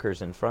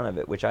blockers in front of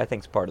it, which I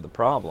think is part of the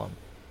problem.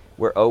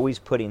 We're always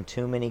putting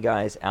too many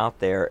guys out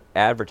there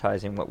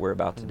advertising what we're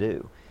about to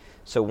do.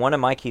 So one of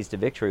my keys to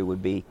victory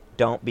would be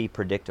don't be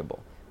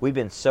predictable. We've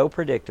been so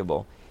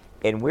predictable,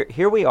 and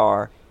here we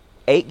are,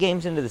 8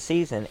 games into the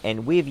season,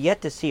 and we've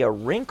yet to see a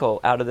wrinkle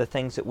out of the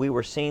things that we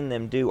were seeing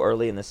them do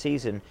early in the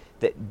season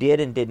that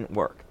did and didn't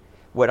work.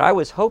 What I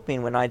was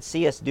hoping when I'd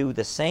see us do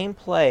the same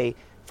play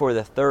for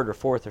the 3rd or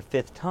 4th or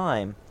 5th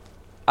time,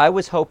 I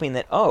was hoping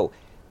that,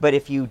 but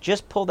if you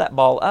just pull that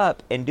ball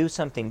up and do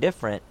something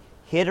different,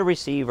 hit a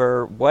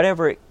receiver,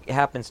 whatever it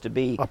happens to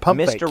be, a pump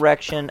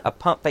misdirection, a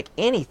pump fake,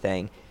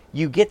 anything,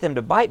 you get them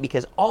to bite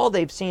because all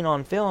they've seen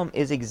on film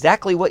is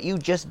exactly what you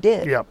just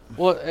did. Yep.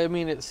 Well,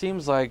 it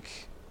seems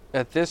like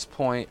at this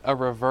point, a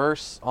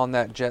reverse on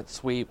that jet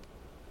sweep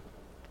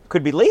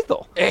could be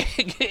lethal. I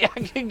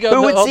can go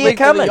Who would see it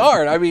coming? To the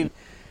yard.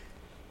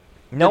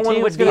 No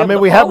one would be able to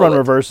we have run follow it.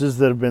 reverses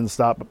that have been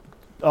stopped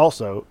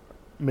also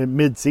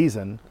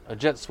mid-season. A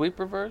jet sweep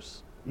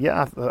reverse?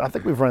 Yeah, I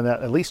think we've run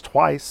that at least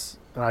twice,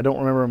 and I don't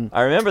remember them.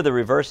 I remember the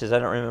reverses. I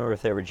don't remember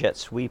if they were jet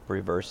sweep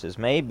reverses.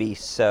 Maybe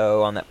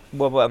so on that.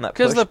 On that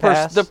push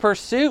pass. The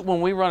pursuit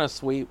when we run a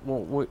sweep,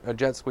 a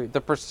jet sweep,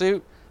 the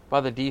pursuit by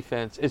the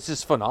defense, it's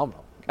just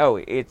phenomenal. Oh,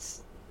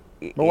 it's.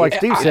 But like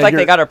Steve said, it's like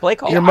they got our play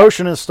call. You're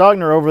motioning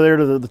Stogner over there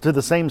to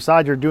the same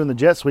side you're doing the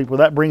jet sweep. Well,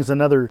 that brings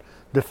another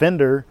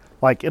defender.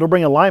 Like, it'll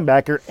bring a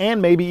linebacker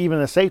and maybe even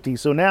a safety.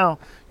 So now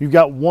you've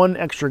got one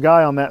extra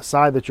guy on that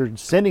side that you're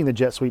sending the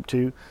jet sweep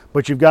to,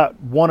 but you've got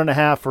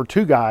 1.5 or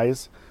 2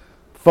 guys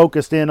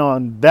focused in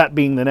on that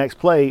being the next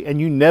play,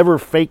 and you never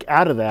fake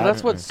out of that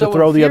that's what's to so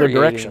throw the other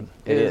direction.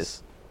 It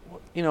is.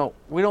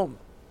 We're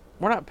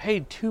not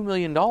paid $2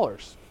 million.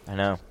 I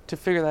know. To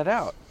figure that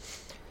out.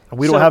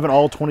 We don't have an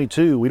all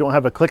 22. We don't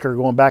have a clicker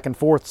going back and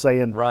forth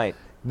saying, right.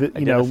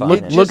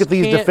 Look at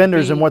these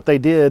defenders and what they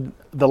did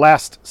the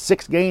last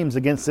 6 games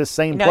against this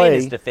same now, play. In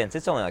his defense,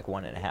 it's only like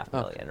 $1.5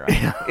 million,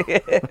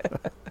 right?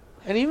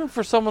 And even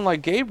for someone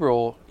like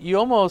Gabriel, you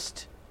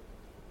almost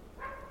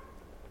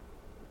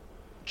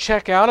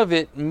check out of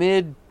it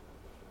mid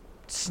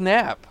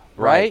snap,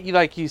 right?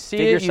 You see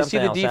Figure it, you see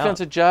the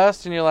defense out.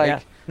 Adjust, and you're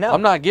like, No.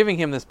 I'm not giving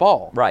him this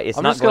ball. Right.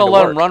 I'm just going to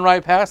let him run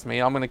right past me.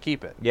 I'm going to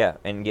keep it. Yeah,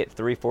 and get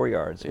 3-4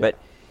 yards. Yeah. But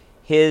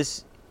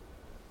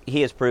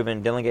he has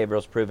proven, Dillon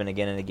Gabriel's proven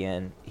again and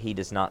again, he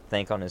does not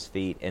think on his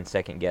feet and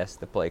second guess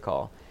the play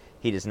call.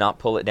 He does not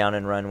pull it down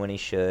and run when he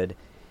should.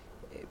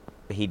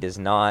 He does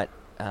not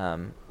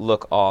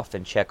look off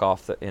and check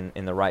off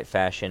in the right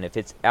fashion. If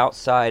it's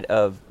outside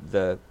of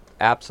the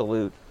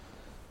absolute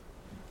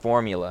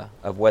formula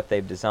of what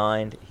they've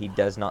designed, he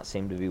does not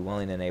seem to be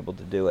willing and able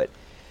to do it.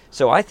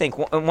 So I think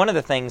one of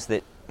the things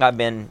that I've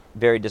been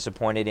very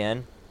disappointed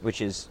in, which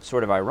is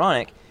sort of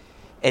ironic,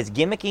 as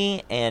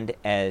gimmicky and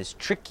as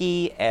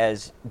tricky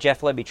as Jeff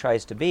Lebby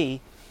tries to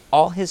be,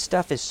 all his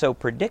stuff is so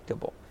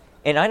predictable.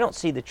 And I don't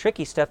see the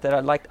tricky stuff that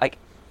I'd like. Like,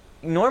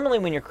 normally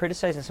when you're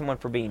criticizing someone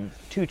for being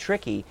too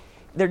tricky,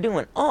 they're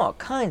doing all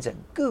kinds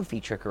of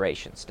goofy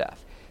trickeration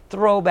stuff.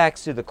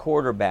 Throwbacks to the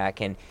quarterback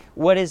and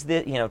what is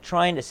this,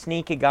 trying to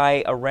sneak a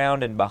guy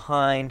around and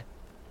behind,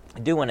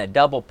 doing a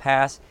double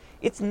pass.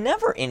 It's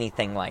never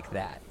anything like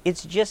that.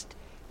 It's just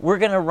we're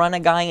going to run a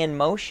guy in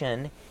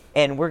motion,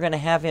 and we're going to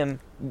have him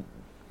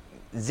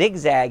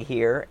zigzag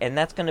here, and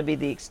that's going to be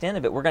the extent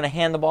of it. We're going to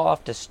hand the ball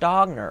off to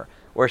Stogner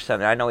or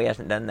something. I know he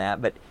hasn't done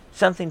that, but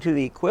something to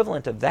the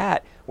equivalent of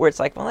that, where it's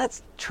like, well,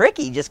 that's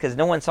tricky just because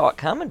no one saw it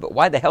coming, but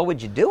why the hell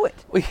would you do it?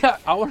 Well, yeah,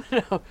 I want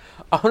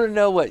to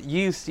know what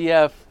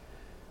UCF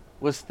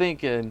was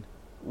thinking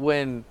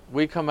when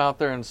we come out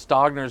there and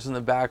Stogner's in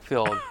the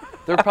backfield.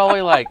 They're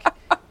probably like,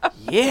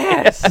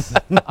 yes,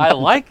 I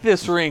like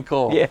this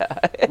wrinkle. Yeah.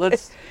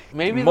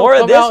 Maybe more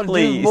they'll of come this, out and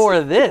please. do more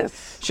of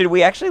this. Should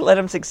we actually let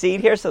them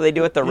succeed here so they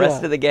do it the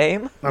rest of the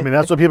game? I mean,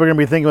 that's what people are going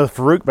to be thinking with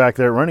Farouk back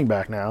there at running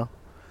back now.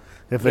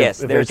 If they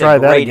there's try a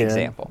that great again,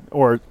 example.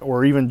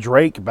 Or even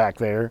Drake back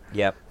there.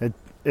 Yep.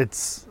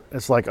 It's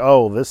like,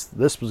 oh, this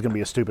was going to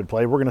be a stupid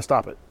play. We're going to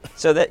stop it.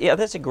 So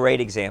that's a great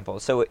example.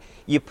 So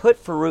you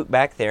put Farouk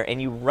back there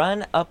and you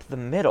run up the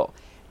middle.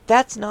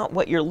 That's not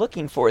what you're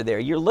looking for there.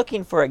 You're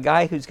looking for a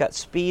guy who's got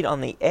speed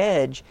on the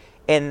edge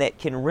and that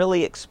can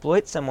really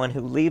exploit someone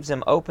who leaves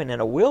him open in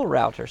a wheel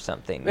route or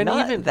something. And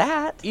not even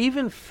that.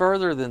 Even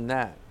further than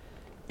that,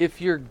 if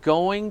you're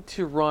going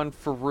to run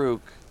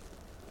Farouk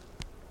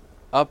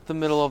up the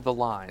middle of the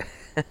line,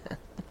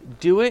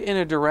 do it in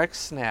a direct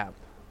snap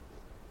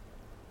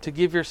to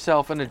give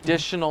yourself an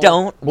additional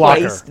Don't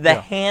blocker. waste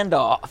the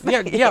handoff.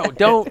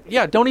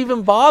 Don't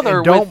even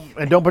bother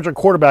and don't put your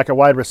quarterback at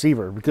wide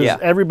receiver because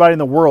everybody in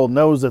the world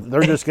knows that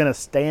they're just going to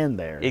stand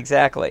there.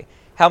 Exactly.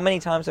 How many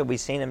times have we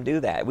seen him do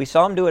that? We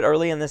saw him do it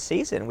early in the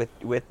season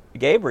with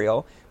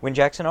Gabriel when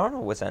Jackson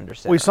Arnold was under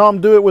center. We saw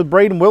him do it with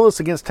Braden Willis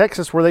against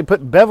Texas where they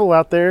put Bevel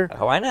out there.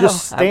 Oh, I know.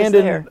 Just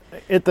standing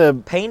at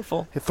the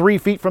painful 3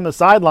 feet from the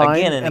sideline,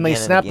 again and they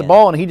snap the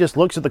ball, and he just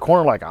looks at the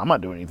corner like, I'm not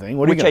doing anything.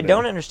 What are you Which going to do? I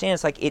don't understand.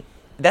 It's like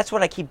that's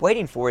what I keep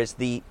waiting for is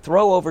the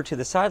throw over to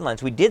the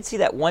sidelines. We did see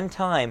that one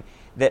time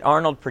that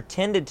Arnold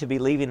pretended to be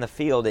leaving the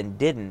field and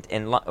didn't,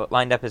 and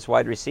lined up his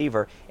wide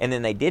receiver, and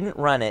then they didn't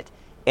run it,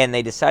 and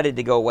they decided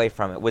to go away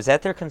from it. Was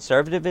that their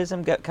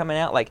conservatism coming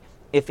out? Like,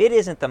 if it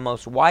isn't the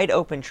most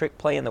wide-open trick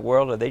play in the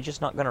world, are they just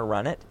not going to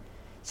run it?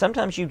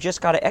 Sometimes you've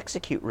just got to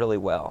execute really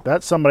well.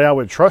 That's somebody I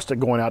would trust at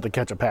going out to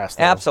catch a pass,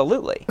 though.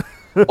 Absolutely.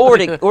 or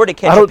to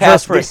catch a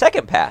pass for a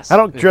second pass. I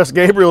don't trust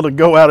Gabriel to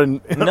go out and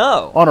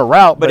on a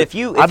route. But if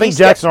I think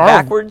Jackson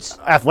Arnold backwards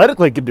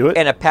athletically could do it.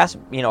 And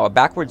a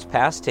backwards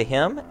pass to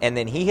him, and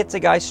then he hits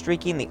a guy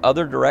streaking the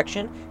other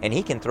direction, and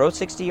he can throw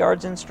 60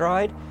 yards in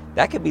stride,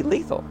 that could be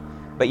lethal.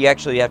 But you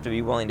actually have to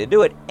be willing to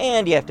do it,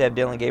 and you have to have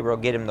Dillon Gabriel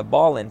get him the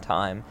ball in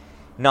time,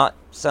 not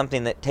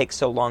something that takes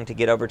so long to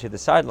get over to the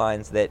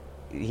sidelines that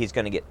he's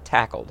going to get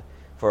tackled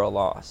for a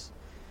loss.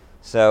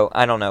 So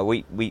I don't know.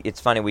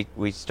 It's funny.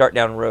 We start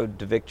down road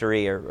to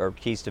victory or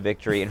keys to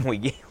victory, and we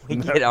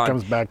get on.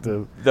 Comes back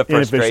to the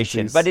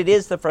frustration. But it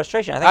is the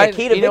frustration. I think a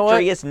key to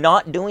victory is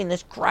not doing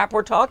this crap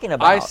we're talking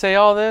about. I say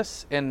all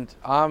this, and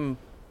I'm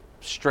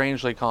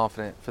strangely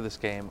confident for this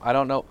game. I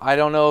don't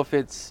know if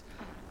it's.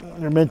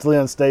 You're mentally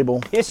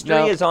unstable.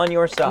 History is on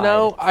your side.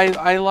 No,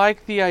 I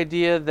like the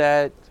idea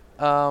that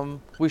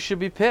we should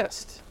be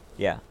pissed.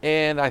 Yeah.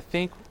 And I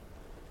think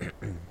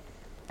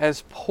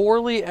as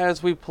poorly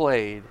as we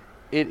played,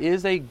 it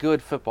is a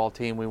good football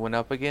team we went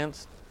up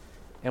against,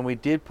 and we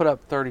did put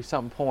up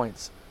 30-something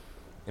points.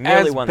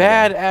 As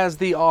bad as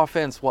the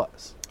offense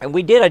was. And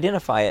we did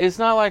identify it. It's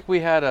not like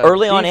we had a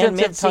early on and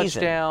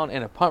mid-season touchdown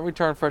and a punt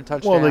return for a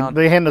touchdown. Well,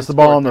 they handed us the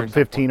ball on the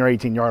 15 or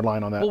 18-yard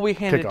line on that. Well, we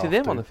handed it to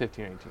them too. on the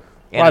 15 or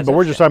 18. Right, but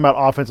we're just talking about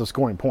offensive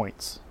scoring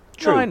points.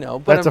 True. No, I know.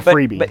 But that's a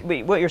freebie.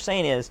 But what you're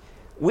saying is,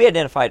 we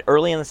identified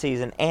early in the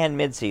season and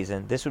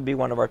mid-season this would be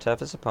one of our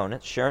toughest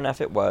opponents. Sure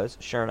enough, it was.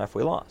 Sure enough,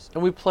 we lost.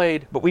 And we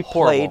played But we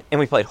horrible.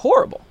 played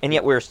horrible, and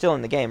yet we were still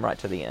in the game right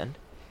to the end.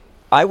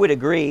 I would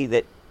agree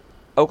that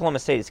Oklahoma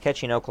State is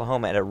catching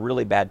Oklahoma at a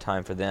really bad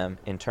time for them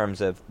in terms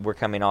of we're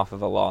coming off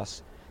of a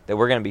loss that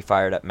we're going to be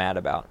fired up mad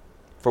about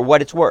for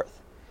what it's worth.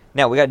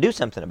 Now, we got to do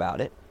something about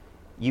it.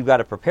 You got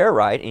to prepare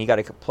right, and you got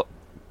to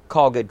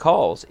call good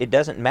calls. It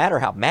doesn't matter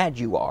how mad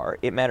you are.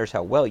 It matters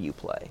how well you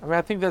play. I mean,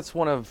 I think that's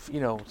one of,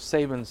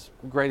 Saban's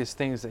greatest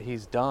things that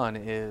he's done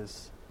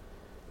is,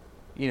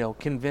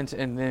 convince,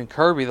 and then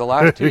Kirby the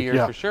last 2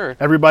 years for sure.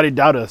 Everybody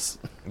doubt us.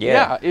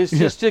 Yeah, it's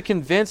just to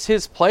convince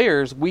his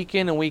players week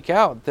in and week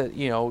out that,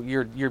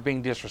 you're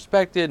being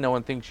disrespected, no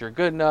one thinks you're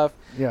good enough.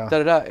 Yeah.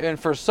 And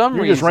for some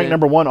reason, you're just ranked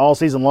number 1 all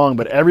season long,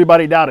 but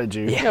everybody doubted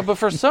you. Yeah, but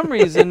for some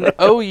reason,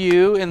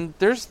 OU and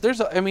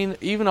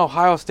even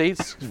Ohio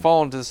State's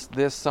fallen to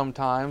this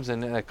sometimes,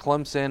 and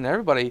Clemson,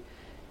 everybody.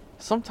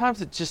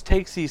 Sometimes it just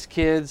takes these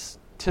kids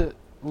to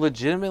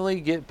legitimately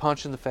get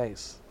punched in the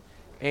face,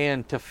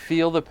 and to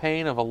feel the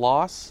pain of a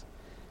loss,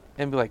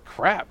 and be like,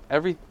 "Crap!"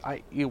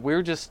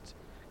 We're just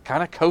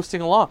kind of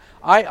coasting along.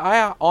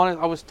 I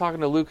was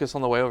talking to Lucas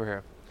on the way over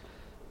here.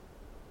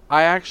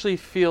 I actually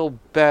feel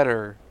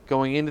better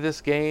going into this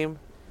game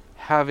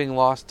having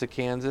lost to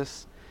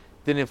Kansas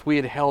than if we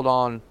had held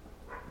on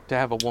to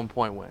have a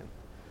 1-point win.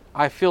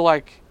 I feel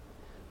like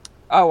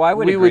I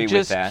would we agree would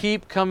just with that.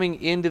 keep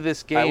coming into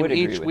this game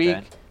each week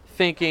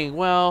thinking,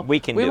 well, we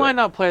might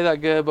not play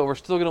that good, but we're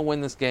still going to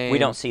win this game. We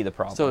don't see the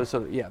problem.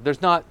 So yeah,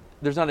 there's not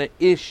there's not an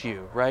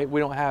issue, right? We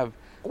don't have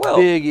Well,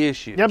 big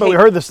issues. Yeah, but we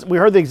heard this. We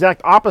heard the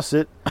exact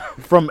opposite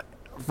from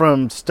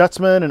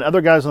Stutzman and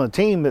other guys on the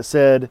team that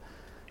said,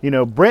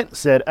 Brent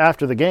said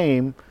after the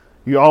game,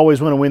 you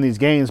always want to win these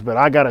games, but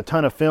I got a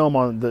ton of film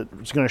on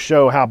that's going to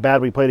show how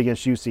bad we played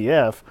against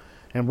UCF,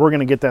 and we're going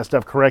to get that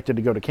stuff corrected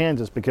to go to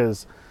Kansas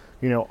because,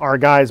 our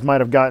guys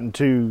might have gotten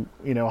too,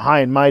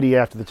 high and mighty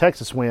after the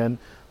Texas win,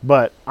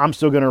 but I'm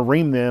still going to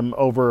ream them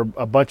over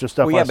a bunch of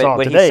stuff I saw today.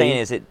 What he's saying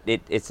is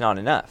it's not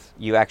enough.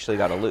 You actually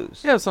got to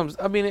lose. Yeah,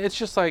 it's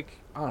just like,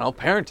 I don't know,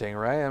 parenting,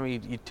 right? I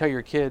mean, you tell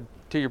your kid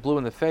till you're blue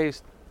in the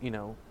face,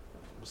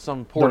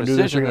 some poor Don't do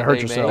this, decision you're that gonna they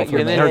hurt yourself, make,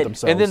 you're and gonna hurt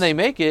themselves. then they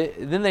make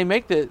it. Then they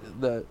make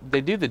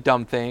they do the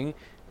dumb thing,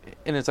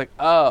 and it's like,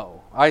 oh,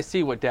 I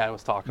see what Dad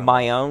was talking about.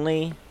 My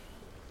only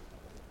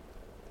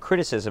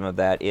criticism of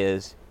that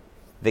is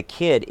the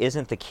kid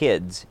isn't the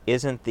kids,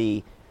 isn't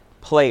the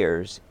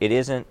players. It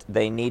isn't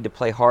they need to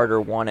play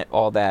harder, want it,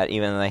 all that,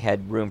 even though they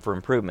had room for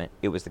improvement.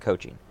 It was the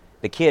coaching.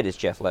 The kid is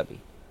Jeff Lebby.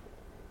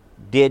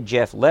 Did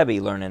Jeff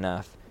Lebby learn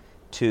enough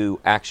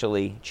to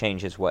actually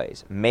change his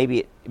ways?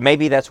 Maybe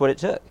that's what it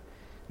took.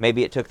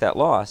 Maybe it took that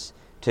loss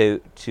to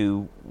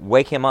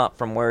wake him up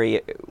from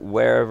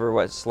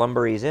wherever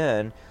slumber he's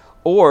in,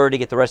 or to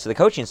get the rest of the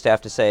coaching staff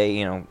to say,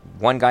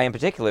 one guy in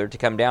particular to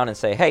come down and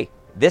say, hey,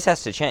 this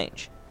has to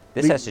change.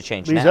 This has to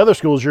change now. These other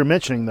schools you're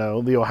mentioning,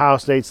 though, the Ohio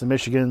States, the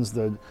Michigans,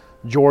 the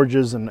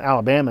Georgias, and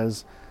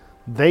Alabamas,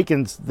 they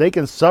can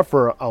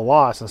suffer a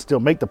loss and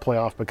still make the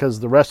playoff because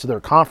the rest of their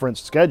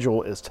conference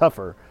schedule is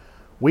tougher.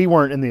 We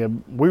aren't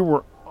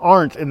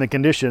in the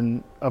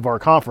condition of our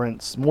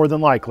conference, more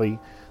than likely,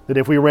 that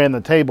if we ran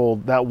the table,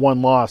 that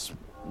one loss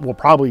will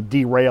probably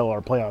derail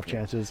our playoff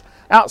chances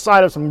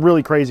outside of some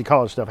really crazy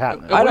college stuff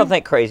happening. I don't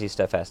think crazy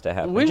stuff has to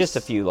happen. Just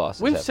a few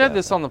losses. We've said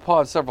this on the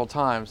pod several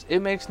times.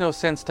 It makes no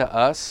sense to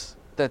us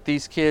that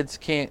these kids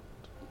can't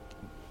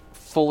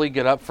fully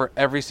get up for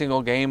every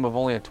single game of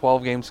only a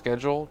 12-game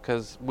schedule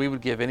because we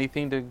would give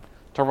anything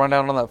to run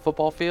out on that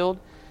football field.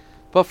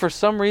 But for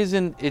some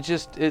reason, it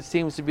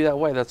seems to be that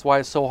way. That's why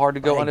it's so hard to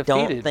go undefeated.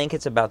 I don't think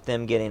it's about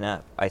them getting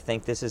up. I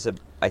think that was a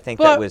part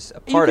of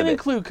it. You can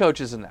include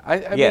coaches in that.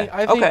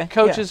 I think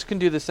coaches can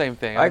do the same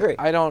thing. I agree.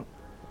 I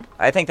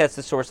think that's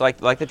the source, like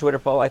the Twitter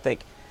poll. I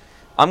think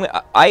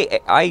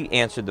I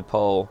answered the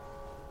poll.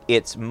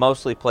 It's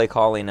mostly play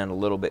calling and a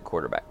little bit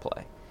quarterback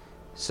play.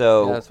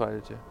 So yeah, that's what I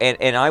did too.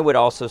 And I would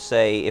also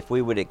say if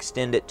we would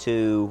extend it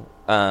to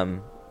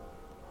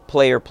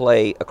player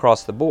play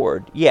across the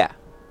board, yeah.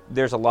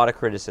 There's a lot of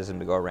criticism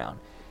to go around.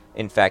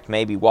 In fact,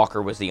 maybe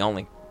Walker was the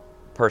only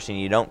person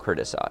you don't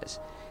criticize.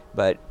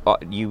 But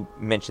you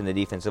mentioned the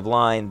defensive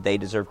line. They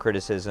deserve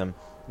criticism.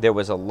 There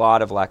was a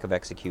lot of lack of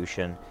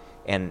execution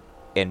and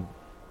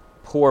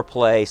poor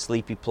play,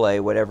 sleepy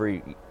play,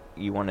 whatever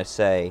you want to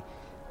say,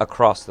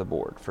 across the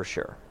board for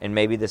sure. And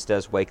maybe this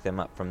does wake them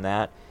up from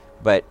that.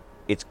 But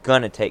it's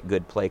going to take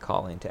good play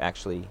calling to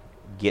actually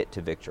get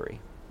to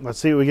victory. Let's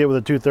see what we get with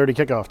a 2:30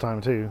 kickoff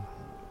time, too.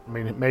 I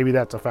mean, maybe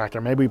that's a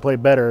factor. Maybe we play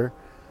better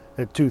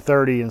at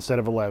 2:30 instead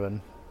of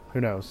 11.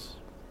 Who knows?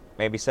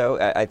 Maybe so.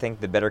 I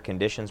think the better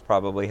conditions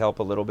probably help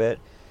a little bit.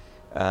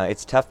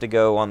 It's tough to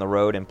go on the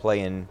road and play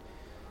in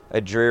a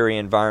dreary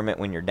environment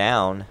when you're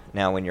down.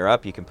 Now, when you're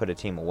up, you can put a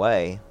team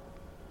away.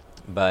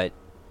 But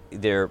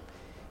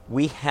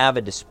we have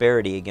a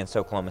disparity against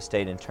Oklahoma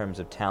State in terms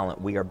of talent.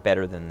 We are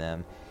better than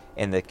them.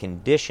 And the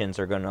conditions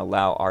are going to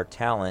allow our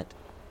talent,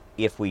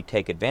 if we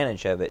take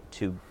advantage of it,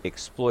 to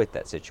exploit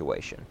that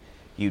situation.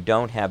 You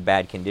don't have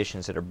bad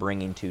conditions that are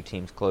bringing two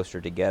teams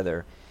closer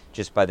together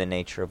just by the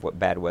nature of what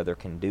bad weather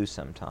can do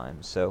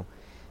sometimes. So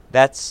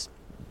that's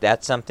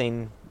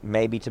something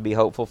maybe to be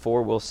hopeful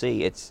for. We'll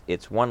see.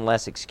 It's one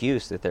less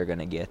excuse that they're going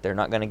to get. They're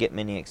not going to get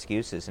many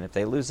excuses. And if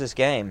they lose this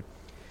game,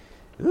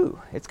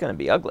 it's going to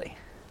be ugly.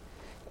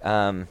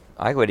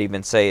 I would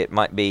even say it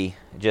might be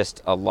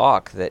just a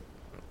lock that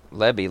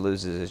Lebby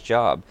loses his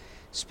job.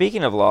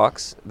 Speaking of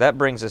locks, that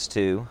brings us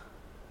to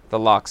the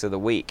locks of the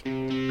week.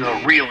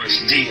 The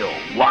realest deal,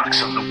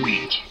 locks of the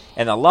week.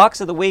 And the locks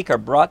of the week are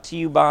brought to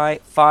you by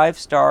 5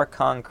 Star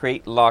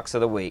Concrete Locks of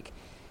the Week.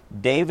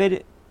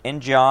 David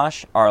and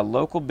Josh are a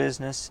local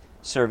business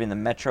serving the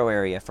metro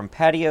area, from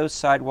patios,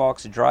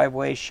 sidewalks,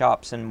 driveways,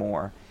 shops, and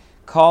more.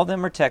 Call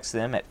them or text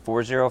them at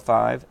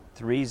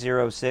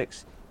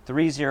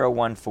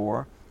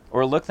 405-306-3014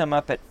 or look them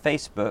up at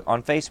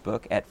on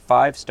Facebook at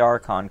 5 Star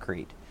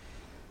Concrete.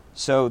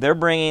 So they're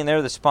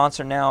the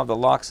sponsor now of the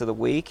Locks of the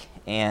Week,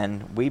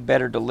 and we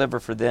better deliver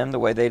for them the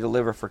way they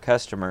deliver for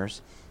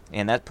customers.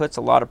 And that puts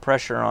a lot of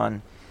pressure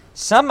on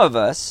some of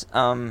us,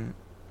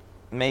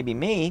 maybe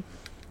me,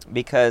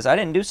 because I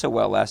didn't do so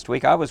well last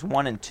week. I was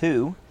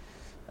 1-2.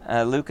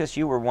 Lucas,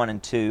 you were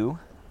 1-2.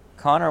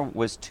 Connor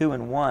was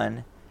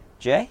 2-1.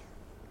 Jay, you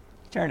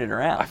turned it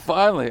around.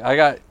 I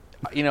got,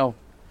 I don't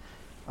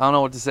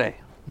know what to say.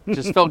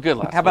 Just felt good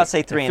last week. How about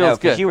say 3-0?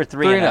 Because you were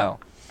 3-0.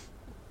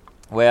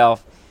 Well,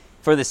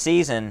 for the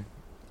season,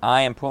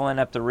 I am pulling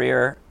up the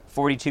rear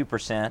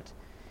 42%.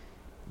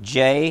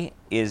 Jay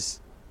is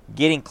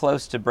getting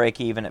close to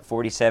break even at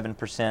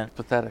 47%.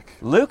 Pathetic.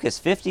 Lucas,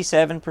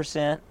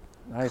 57%.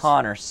 Nice.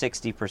 Connor,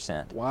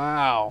 60%.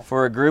 Wow.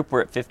 For a group,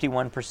 we're at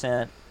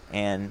 51%,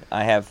 and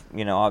I have,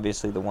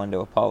 obviously the one to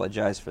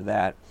apologize for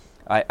that.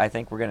 I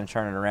think we're going to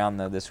turn it around,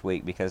 though, this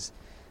week, because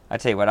I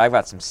tell you what, I've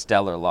got some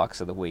stellar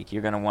locks of the week.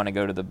 You're going to want to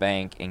go to the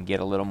bank and get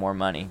a little more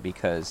money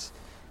because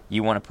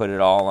you want to put it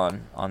all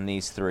on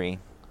these three.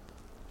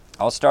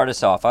 I'll start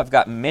us off. I've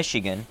got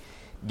Michigan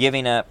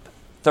giving up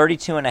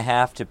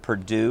 32.5 to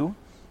Purdue.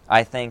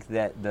 I think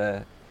that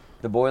the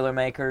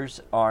Boilermakers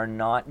are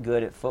not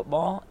good at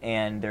football,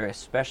 and they're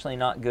especially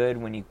not good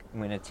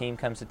when a team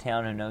comes to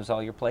town who knows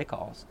all your play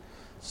calls.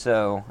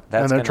 So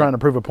that's and they're trying to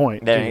prove a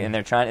point.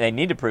 They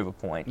need to prove a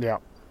point. Yeah.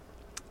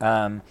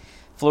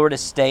 Florida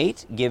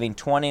State giving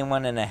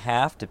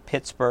 21.5 to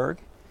Pittsburgh,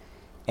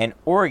 and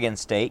Oregon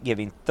State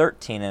giving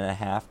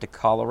 13.5 to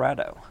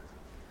Colorado.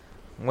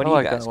 What do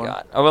you guys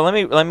got? Oh, well,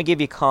 let me give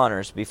you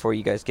Connor's before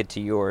you guys get to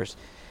yours.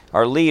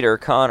 Our leader,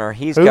 Connor,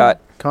 he's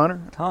got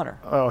Connor.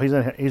 Oh, he's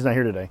not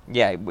here today.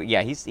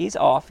 Yeah, he's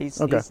off. He's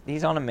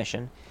he's on a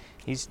mission.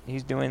 He's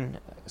doing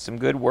some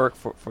good work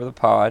for the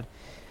pod.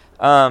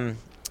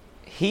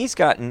 He's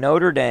got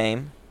Notre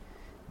Dame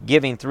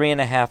giving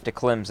 3.5 to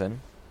Clemson.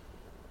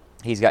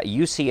 He's got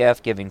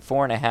UCF giving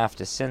 4.5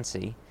 to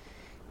Cincy,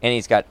 and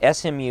he's got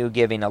SMU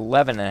giving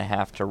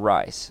 11.5 to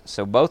Rice.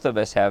 So both of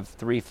us have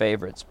three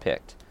favorites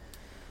picked.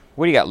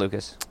 What do you got,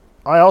 Lucas?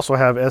 I also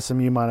have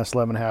SMU minus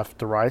 11.5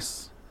 to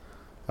Rice.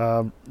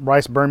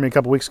 Rice burned me a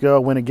couple weeks ago. I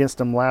went against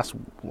them last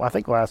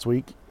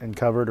week and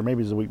covered, or maybe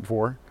it was the week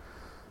before.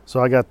 So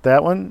I got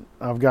that one.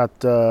 I've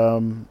got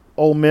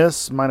Ole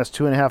Miss minus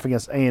 2.5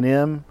 against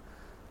A&M.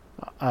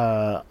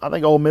 I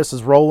think Ole Miss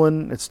is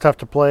rolling. It's tough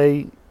to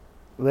play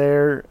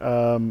there,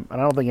 and I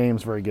don't think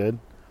A&M's very good.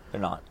 They're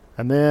not.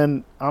 And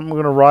then I'm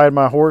going to ride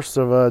my horse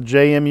of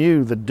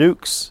JMU, the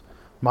Dukes,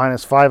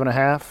 minus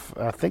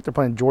 5.5. I think they're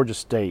playing Georgia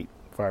State,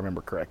 if I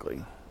remember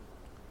correctly.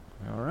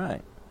 All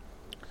right.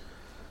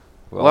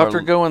 Well, after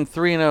going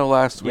 3-0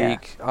 last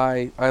week,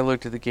 I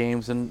looked at the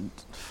games and,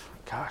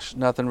 gosh,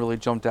 nothing really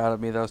jumped out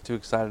at me that I was too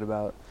excited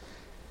about.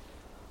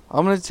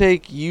 I'm going to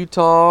take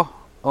Utah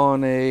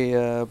on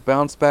a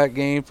bounce-back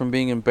game from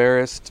being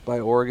embarrassed by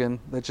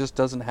Oregon. That just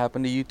doesn't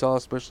happen to Utah,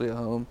 especially at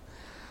home.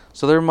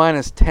 So they're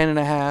minus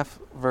 10.5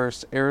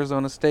 versus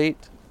Arizona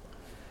State.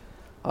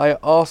 I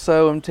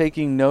also am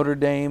taking Notre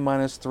Dame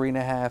minus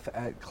 3.5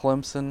 at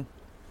Clemson.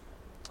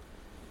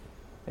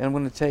 And I'm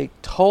going to take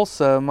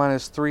Tulsa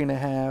minus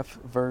 3.5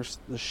 versus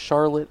the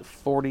Charlotte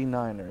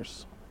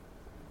 49ers.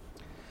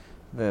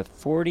 The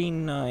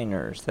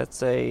 49ers,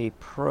 that's a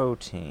pro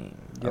team.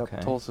 Yep,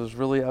 okay. Tulsa's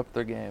really upped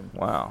their game.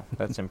 Wow,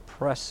 that's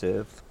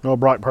impressive. Well,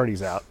 Brock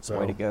Purdy's out, so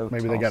way to go,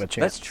 maybe Tulsa. they got a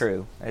chance. That's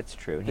true. That's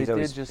true. They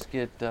did just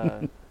get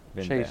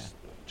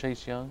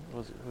Chase Young.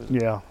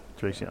 Yeah,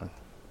 Chase Young.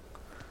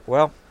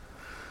 Well,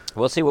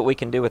 we'll see what we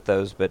can do with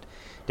those, but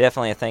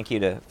definitely a thank you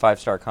to 5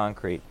 Star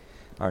Concrete,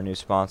 our new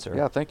sponsor.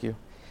 Yeah, thank you.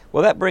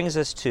 Well, that brings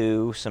us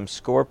to some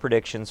score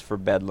predictions for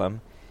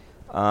Bedlam.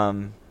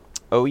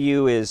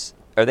 OU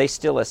are they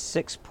still a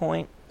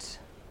 6-point?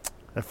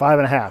 At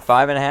 5.5.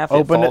 5.5.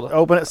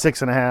 Open at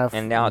 6.5.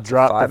 And now it's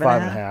dropped to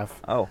 5.5.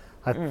 Oh,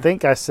 I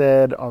think I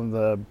said on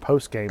the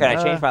post game. Can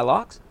I change my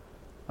locks?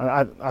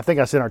 I think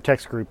I said in our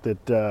text group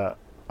that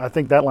I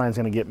think that line's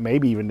going to get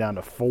maybe even down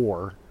to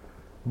 4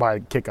 by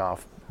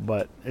kickoff,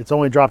 but it's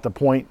only dropped a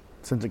point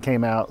since it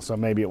came out, so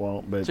maybe it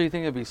won't. But so you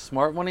think it'd be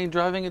smart money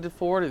driving it to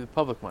 4 or the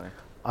public money?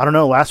 I don't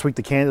know. Last week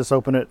the Kansas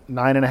opened at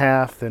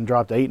 9.5, then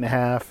dropped to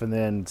 8.5, and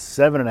then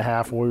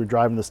 7.5 when we were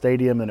driving to the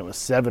stadium, and it was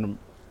 7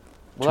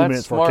 2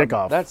 minutes before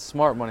kickoff. That's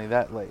smart money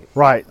that late.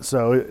 Right.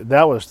 So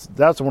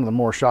that's one of the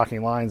more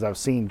shocking lines I've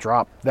seen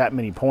drop that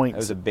many points. That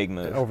was a big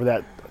move over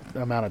that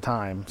amount of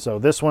time. So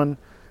this one,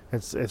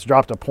 it's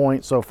dropped a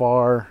point so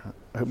far.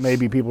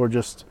 Maybe people are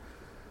just,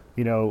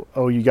 you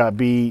got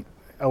beat.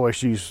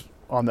 OSU's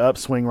on the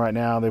upswing right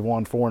now. They've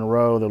won 4 in a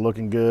row. They're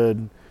looking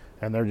good,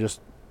 and they're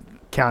just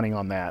counting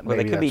on that. Well,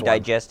 maybe they could be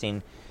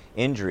digesting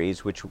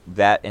injuries, which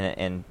that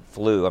and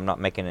flu, I'm not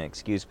making an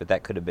excuse, but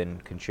that could have been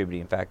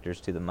contributing factors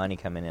to the money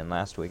coming in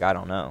last week. I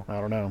don't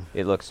know.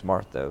 It looks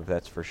smart, though,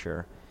 that's for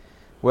sure.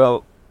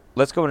 Well,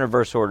 let's go in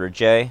reverse order.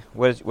 Jay,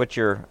 what's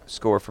your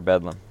score for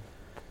Bedlam?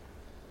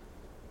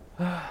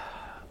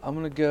 I'm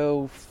going to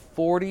go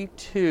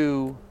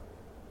 42-27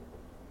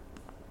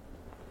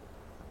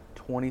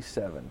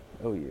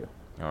 OU.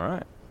 All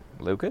right.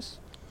 Lucas?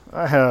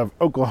 I have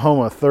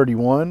Oklahoma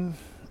 31,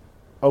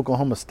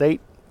 Oklahoma State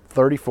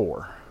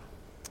 34.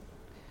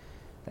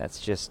 That's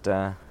just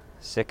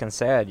sick and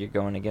sad. You're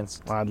going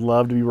against. I'd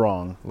love to be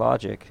wrong.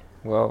 Logic.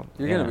 Well,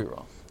 you're going to be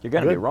wrong. You're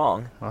going to be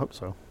wrong. I hope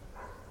so.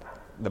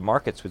 The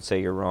markets would say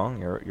you're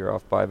wrong. You're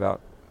off by about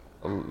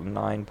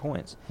 9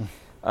 points.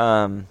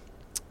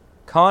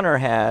 Connor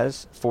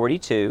has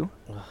 42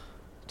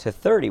 to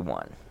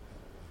 31.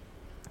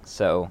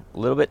 So a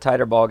little bit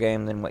tighter ball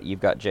game than what you've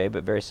got, Jay,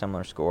 but very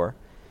similar score.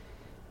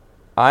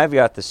 I've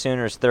got the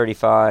Sooners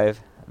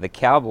 35, the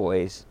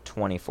Cowboys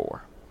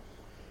 24.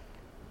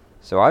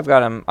 So I've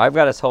got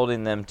us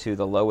holding them to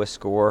the lowest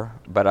score,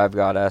 but I've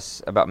got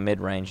us about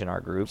mid-range in our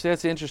group. See,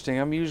 that's interesting.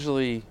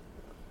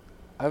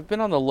 I've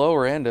been on the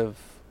lower end of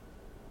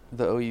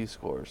the OU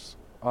scores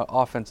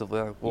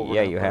offensively. Like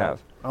Yeah, you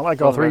have. I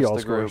like all three y'all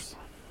scores.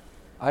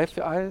 I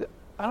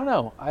don't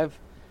know. I've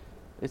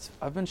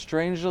been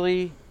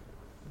strangely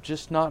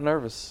just not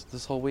nervous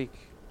this whole week.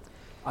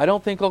 I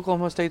don't think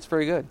Oklahoma State's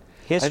very good.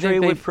 History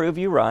would prove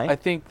you right. I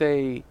think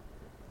they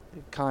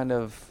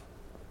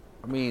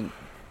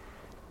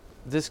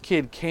this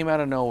kid came out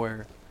of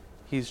nowhere.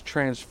 He's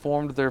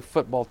transformed their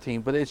football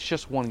team, but it's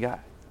just one guy.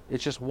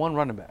 It's just one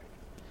running back.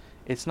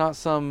 It's not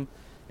some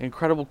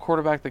incredible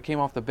quarterback that came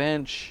off the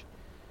bench.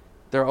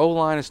 Their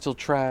O-line is still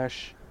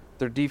trash.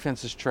 Their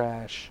defense is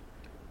trash.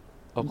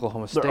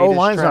 Oklahoma State is trash. Their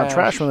O-line's not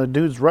trash when the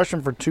dude's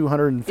rushing for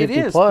 250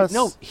 it is. plus.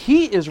 No,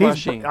 he is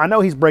rushing. I know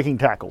he's breaking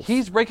tackles.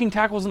 He's breaking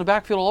tackles in the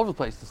backfield all over the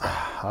place.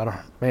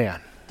 Man.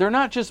 They're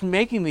not just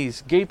making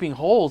these gaping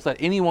holes that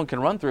anyone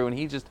can run through, and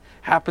he just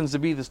happens to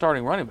be the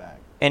starting running back.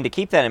 And to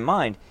keep that in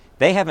mind,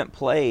 they haven't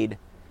played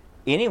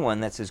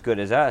anyone that's as good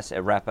as us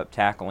at wrap-up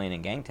tackling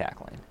and gang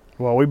tackling.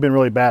 Well, we've been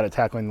really bad at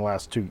tackling the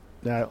last 3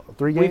 games.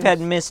 We've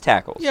had missed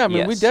tackles. Yeah, I mean,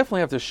 yes. we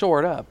definitely have to shore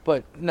it up.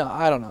 But, no,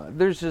 I don't know.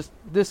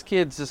 This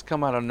kid's just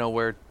come out of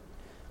nowhere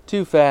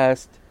too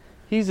fast.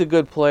 He's a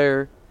good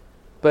player,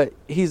 but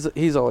he's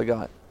all he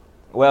got.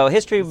 Well,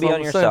 history would be all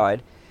on your I'm saying.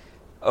 side.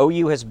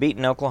 OU has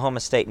beaten Oklahoma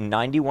State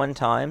 91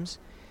 times,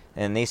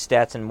 and these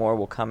stats and more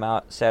will come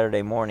out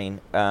Saturday morning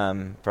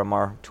from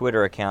our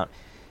Twitter account.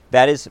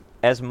 That is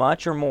as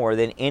much or more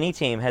than any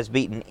team has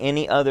beaten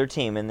any other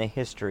team in the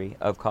history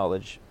of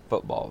college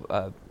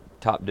football,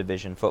 top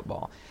division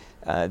football.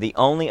 The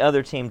only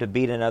other team to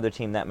beat another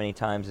team that many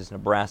times is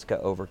Nebraska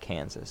over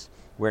Kansas.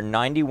 We're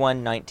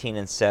 91, 19,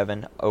 and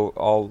 7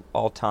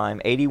 all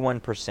time,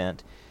 81%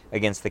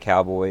 against the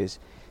Cowboys.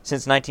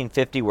 Since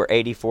 1950, we're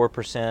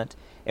 84%.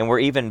 And we're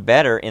even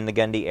better in the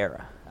Gundy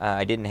era.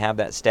 I didn't have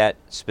that stat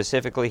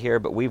specifically here,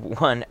 but we've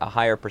won a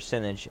higher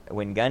percentage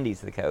when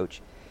Gundy's the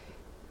coach.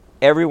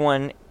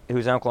 Everyone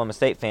who's an Oklahoma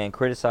State fan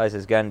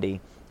criticizes Gundy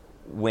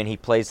when he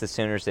plays the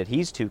Sooners that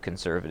he's too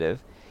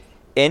conservative.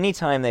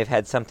 Anytime they've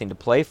had something to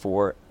play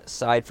for,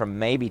 aside from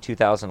maybe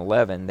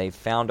 2011, they've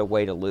found a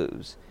way to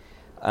lose.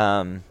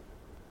 I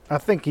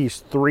think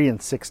he's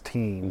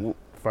 3-16,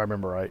 if I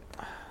remember right.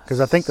 Because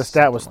I think the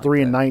stat was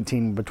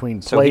 3-19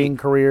 between playing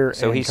career and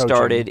coaching. So he coaching.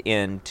 started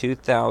in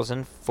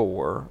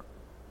 2004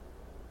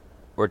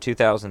 or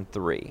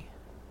 2003.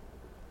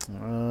 I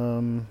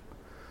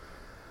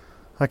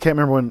can't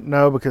remember when.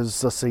 No,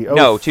 because let's see.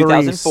 No,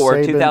 2004,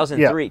 Saban,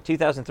 2003. Yeah.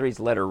 2003's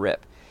let her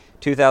rip.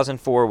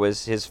 2004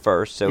 was his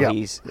first, so Yeah.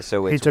 he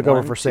took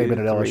over for Saban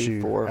at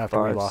LSU 4,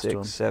 after we 5, lost to 6,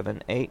 him.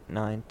 7, 8,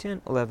 9,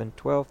 10, 11,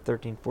 12,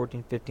 13,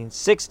 14, 15,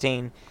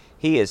 16.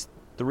 He is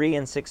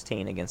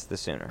 3-16 against the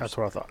Sooners. That's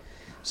what I thought.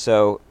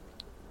 So,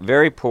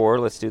 very poor.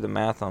 Let's do the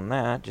math on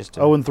that.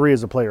 0-3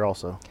 as a player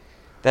also.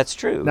 That's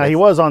true. Now, he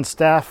was on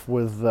staff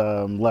with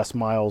Les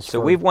Miles.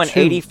 So for we've won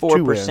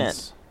 84%.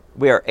 wins.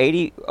 We are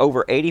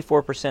over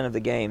 84% of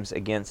the games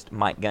against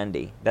Mike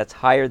Gundy. That's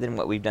higher than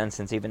what we've done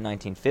since even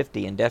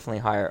 1950 and definitely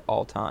higher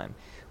all time,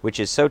 which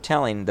is so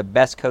telling. The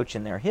best coach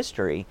in their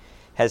history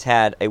has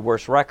had a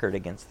worse record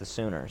against the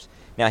Sooners.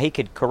 Now, he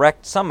could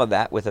correct some of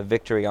that with a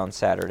victory on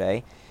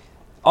Saturday.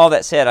 All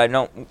that said, I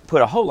don't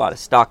put a whole lot of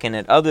stock in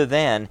it other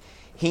than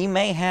he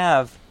may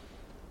have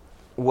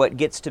what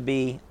gets to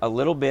be a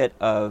little bit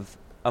of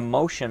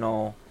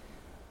emotional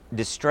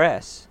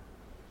distress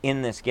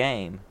in this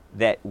game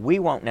that we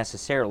won't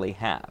necessarily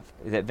have,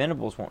 that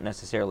Venables won't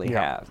necessarily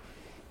have.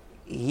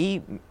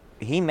 He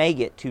may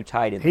get too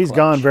tight in the He's clutch.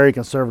 gone very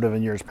conservative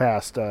in years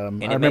past.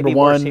 And I it may remember be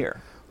worse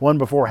here. one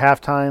before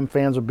halftime,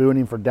 fans were booing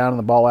him for downing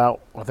the ball out.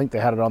 I think they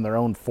had it on their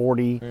own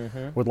 40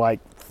 with like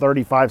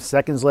 35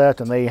 seconds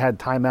left, and they had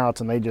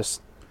timeouts, and they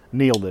just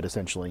kneeled it,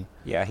 essentially.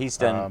 Yeah, he's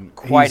done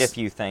quite a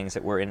few things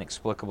that were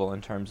inexplicable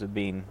in terms of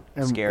being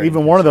scary.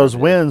 Even one of those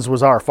wins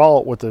was our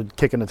fault with the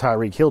kicking to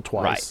Tyreek Hill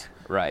twice.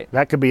 Right.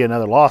 That could be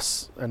another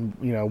loss, and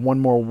one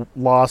more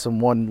loss and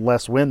one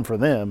less win for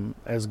them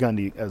as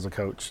Gundy as a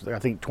coach. I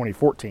think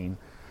 2014.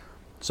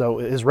 So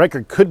his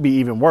record could be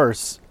even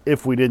worse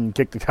if we didn't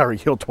kick the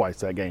Tyreek Hill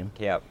twice that game.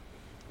 Yeah.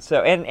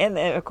 So and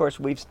of course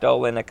we've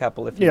stolen a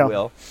couple, if you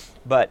will,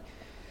 but.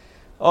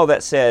 All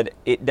that said,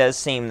 it does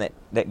seem that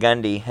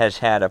Gundy has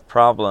had a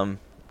problem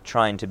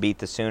trying to beat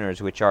the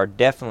Sooners, which are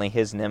definitely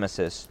his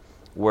nemesis,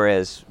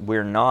 whereas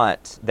they're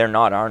not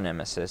our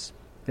nemesis.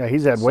 Yeah,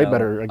 he's had way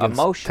better against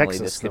emotionally,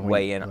 Texas this could than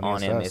weigh in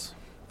on him if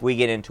we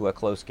get into a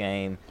close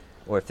game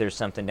or if there's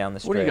something down the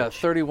stretch. What do you got,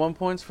 31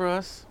 points for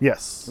us?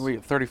 Yes. We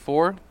get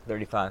 34?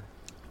 35.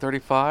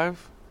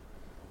 35?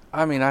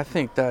 I mean, I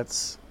think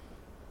that's...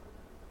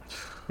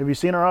 Have you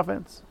seen our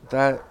offense?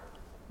 That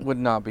would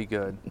not be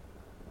good.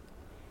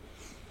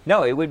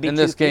 No, it would be in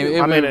this game.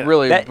 few. It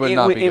really would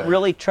not be good. It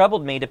really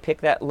troubled me to pick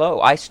that low.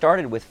 I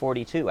started with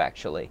 42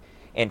 actually,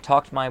 and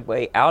talked my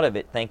way out of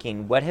it,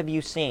 thinking, "What have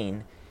you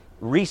seen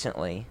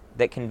recently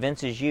that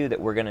convinces you that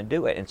we're going to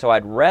do it?" And so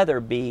I'd rather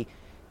be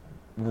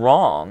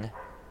wrong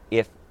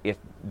if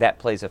that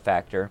plays a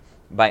factor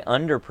by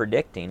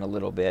under-predicting a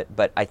little bit,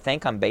 but I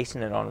think I'm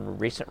basing it on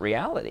recent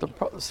reality.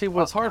 See,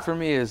 what's hard for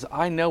me is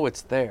I know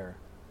it's there.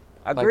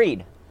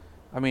 Agreed.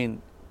 I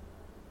mean,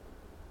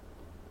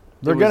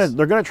 they're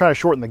gonna try to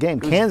shorten the game.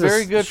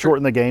 Kansas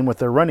shortened the game with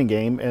their running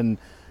game, and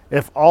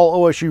if all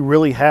OSU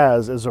really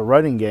has is a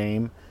running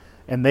game,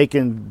 and they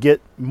can get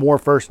more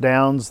first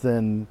downs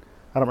than,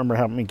 I don't remember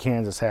how many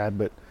Kansas had,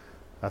 but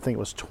I think it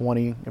was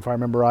 20 if I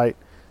remember right.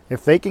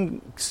 If they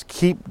can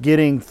keep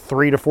getting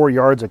 3 to 4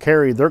 yards a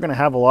carry, they're going to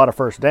have a lot of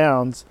first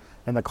downs,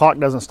 and the clock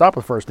doesn't stop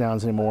with first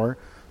downs anymore.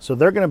 So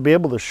they're going to be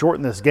able to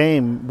shorten this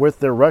game with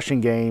their rushing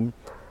game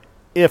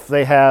if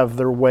they have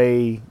their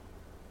way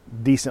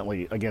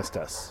decently against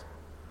us,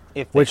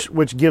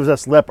 which gives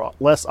us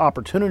less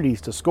opportunities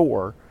to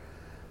score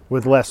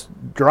with less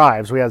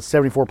drives. We had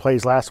 74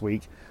 plays last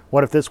week.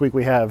 What if this week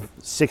we have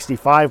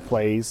 65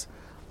 plays?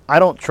 I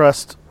don't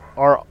trust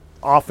our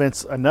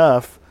offense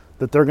enough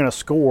that they're going to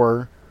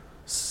score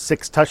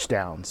 6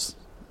 touchdowns,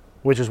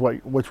 which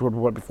would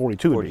what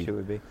 42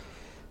 would be.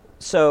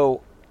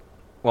 So,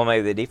 well,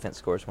 maybe the defense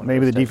scores one.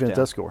 Maybe the defense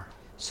does score.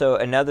 So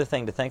another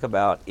thing to think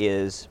about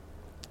is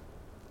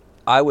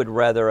I would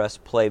rather us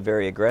play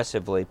very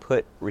aggressively,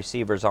 put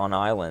receivers on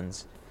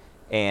islands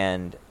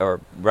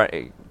or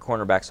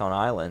cornerbacks on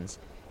islands,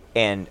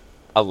 and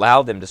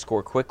allow them to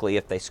score quickly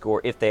if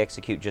they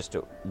execute just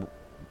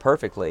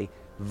perfectly,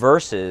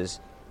 versus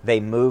they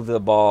move the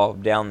ball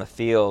down the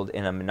field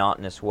in a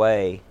monotonous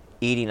way,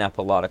 eating up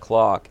a lot of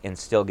clock, and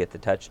still get the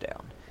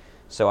touchdown.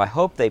 So I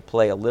hope they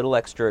play a little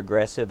extra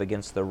aggressive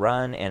against the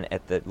run and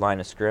at the line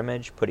of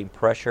scrimmage, putting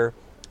pressure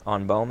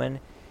on Bowman,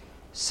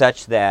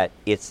 such that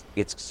it's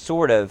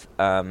sort of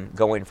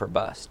going for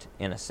bust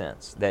in a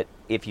sense. That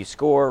if you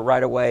score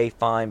right away,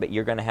 fine, but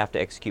you're going to have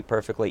to execute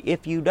perfectly.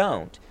 If you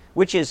don't,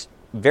 which is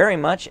very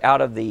much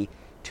out of the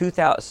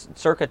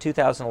circa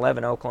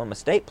 2011 Oklahoma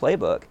State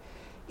playbook,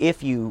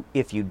 if you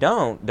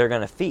don't, they're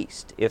going to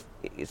feast. If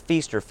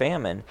feast or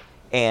famine,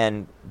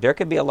 and there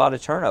could be a lot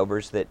of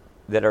turnovers that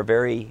are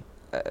very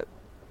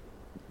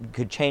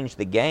could change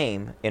the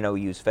game in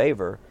OU's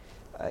favor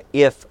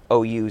if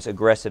OU's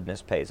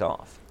aggressiveness pays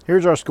off.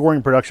 Here's our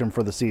scoring production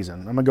for the season.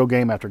 I'm gonna go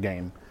game after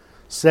game.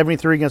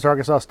 73 against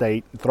Arkansas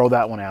State. Throw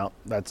that one out.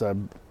 That's a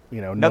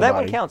No, that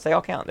one counts. They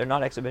all count. They're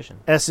not exhibition.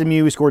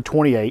 SMU, we scored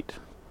 28.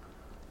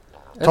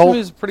 SMU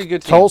is a pretty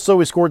good team. Tulsa,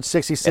 we scored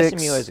 66.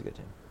 SMU is a good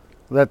team.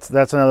 That's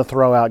another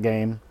throw-out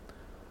game.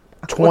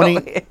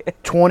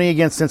 20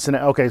 against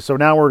Cincinnati. Okay, so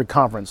now we're to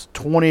conference.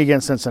 20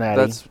 against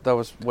Cincinnati. That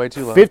was way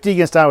too low. 50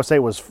 against Iowa State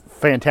was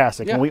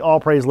fantastic, Yeah. and we all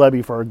praise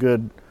Levy for a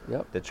good.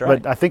 Yep, that's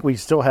right. But I think we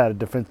still had a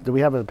defense. Did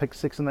we have a pick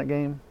 6 in that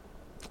game?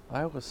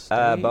 Iowa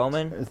State.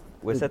 Bowman.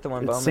 Was that the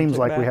one? Bowman It seems took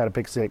like back? we had a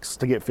pick 6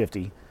 to get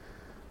 50.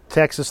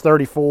 Texas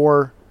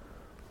 34.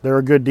 They're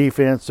a good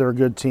defense. They're a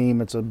good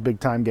team. It's a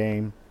big-time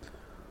game.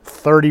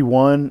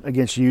 31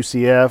 against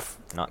UCF.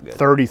 Not good.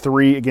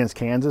 33 against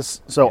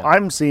Kansas. So Yeah.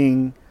 I'm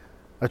seeing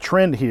a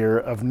trend here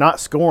of not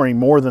scoring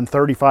more than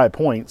 35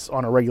 points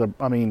on a regular.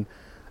 I mean,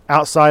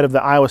 outside of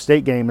the Iowa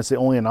State game, it's the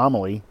only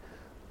anomaly.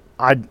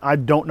 I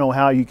don't know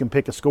how you can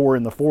pick a score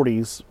in the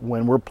 40s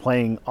when we're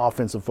playing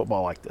offensive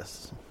football like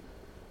this.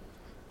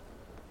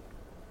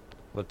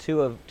 Well,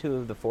 two of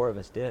the 4 of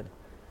us did.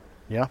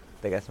 Yeah.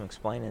 They got some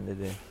explaining to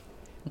do.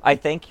 I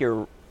think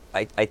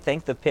I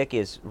think the pick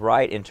is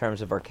right in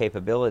terms of our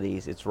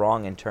capabilities. It's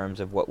wrong in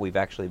terms of what we've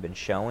actually been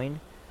showing.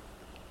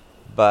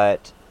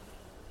 But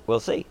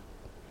we'll see.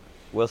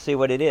 We'll see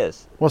what it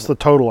is. What's the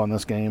total on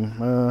this game?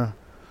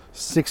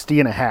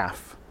 60.5.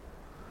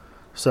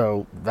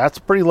 So that's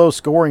pretty low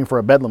scoring for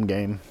a Bedlam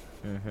game.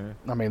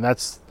 Mm-hmm. I mean,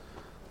 that's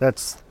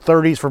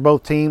 30s for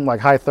both teams, like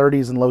high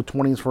 30s and low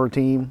 20s for a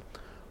team,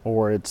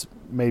 or it's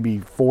maybe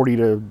 40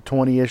 to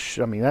 20-ish.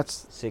 I mean,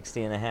 that's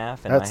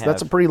 60.5, and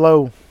that's a pretty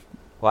low.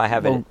 Well, I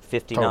have it low at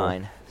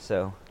 59, total.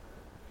 so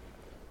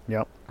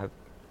Yep.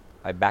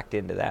 I backed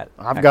into that.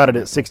 I've got it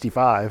at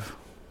 65.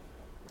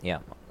 Yeah.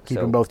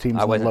 Keeping So both teams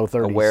I in the wasn't low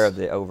 30s. aware of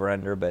the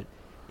over-under, but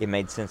it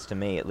made sense to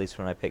me, at least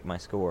when I picked my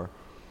score.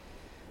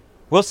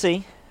 We'll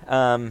see.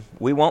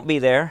 We won't be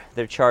there.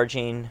 They're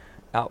charging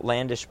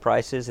outlandish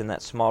prices in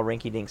that small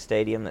rinky-dink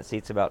stadium that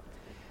seats about,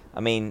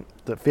 I mean,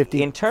 the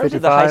 50, in terms 55?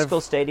 of the high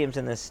school stadiums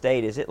in this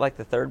state, is it like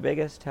the third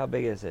biggest? How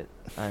big is it?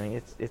 I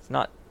mean, it's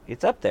not.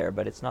 It's up there,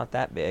 but it's not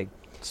that big.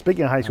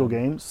 Speaking of high school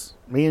games,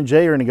 me and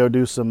Jay are going to go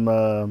do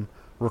some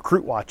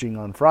recruit watching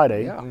on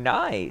Friday. Yeah.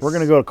 Nice. We're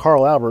going to go to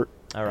Carl Albert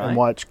All right. and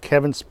watch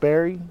Kevin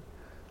Sperry.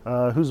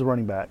 Who's the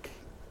running back?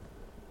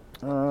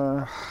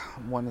 I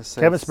want to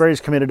say Kevin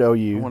Sperry's committed to I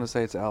OU. want to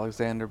say it's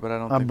Alexander, but I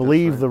don't. I think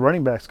believe that's the right.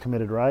 running back's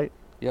committed, right?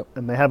 Yep.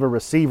 And they have a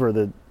receiver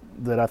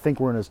that I think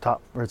we're in his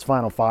top or his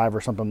final 5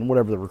 or something.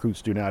 Whatever the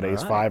recruits do nowadays,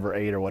 All right. 5 or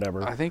 8 or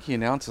whatever. I think he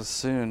announces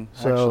soon.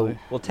 So- Actually,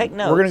 Well, take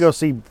notes. We're going to go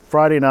see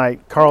Friday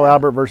night Carl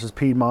Albert versus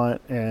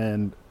Piedmont,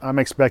 and I'm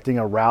expecting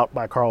a rout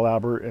by Carl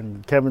Albert.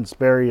 And Kevin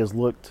Sperry has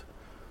looked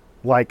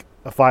like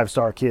a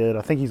 5-star kid.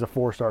 I think he's a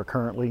 4-star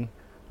currently,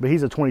 but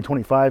he's a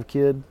 2025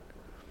 kid.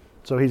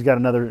 So he's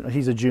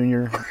a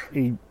junior.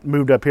 He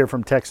moved up here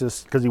from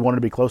Texas because he wanted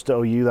to be close to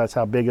OU. That's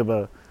how big of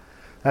a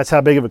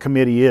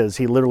committee he is.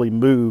 He literally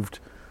moved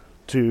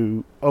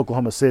to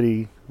Oklahoma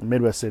City,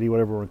 Midwest City,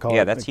 whatever we call it.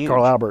 Yeah, that's huge.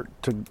 Carl Albert,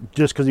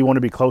 just because he wanted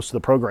to be close to the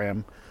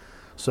program.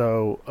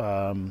 So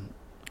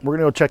we're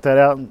gonna go check that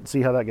out and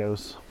see how that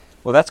goes.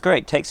 Well, that's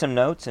great. Take some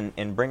notes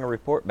and bring a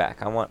report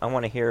back. I want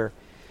to hear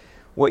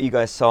what you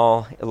guys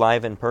saw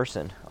live in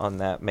person on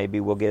that. Maybe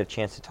we'll get a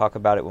chance to talk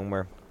about it when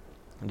we're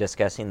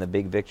discussing the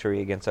big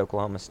victory against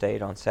Oklahoma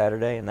State on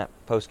Saturday in that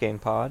post-game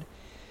pod.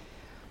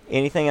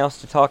 Anything else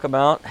to talk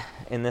about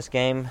in this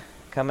game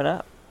coming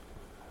up?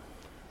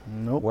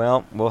 Nope.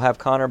 Well, we'll have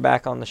Connor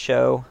back on the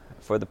show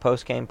for the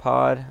post-game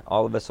pod.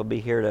 All of us will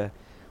be here to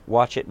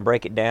watch it and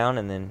break it down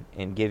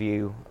and give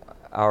you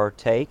our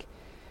take.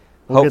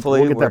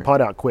 Hopefully we'll get that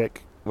pod out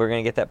quick. We're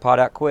going to get that pod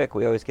out quick.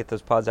 We always get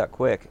those pods out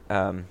quick.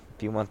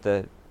 If you want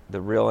the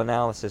real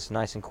analysis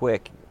nice and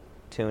quick,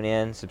 tune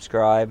in,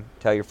 subscribe,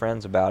 tell your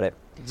friends about it.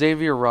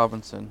 Xavier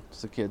Robinson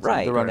is the kid.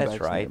 Right, the running that's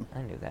back's right. name.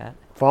 I knew that.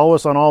 Follow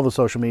us on all the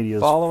social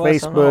medias. Follow Facebook,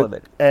 us on all of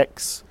it.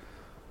 X,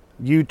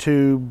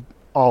 YouTube,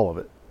 all of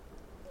it.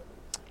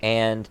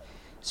 And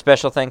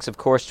special thanks, of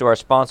course, to our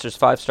sponsors,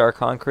 5 Star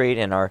Concrete,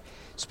 and our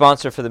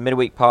sponsor for the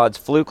midweek pods,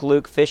 Fluke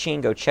Luke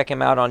Fishing. Go check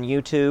him out on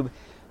YouTube.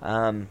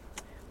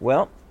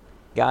 Well,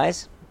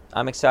 guys,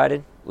 I'm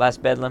excited.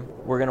 Last Bedlam,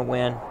 we're going to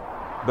win.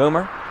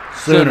 Boomer?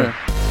 Sooner.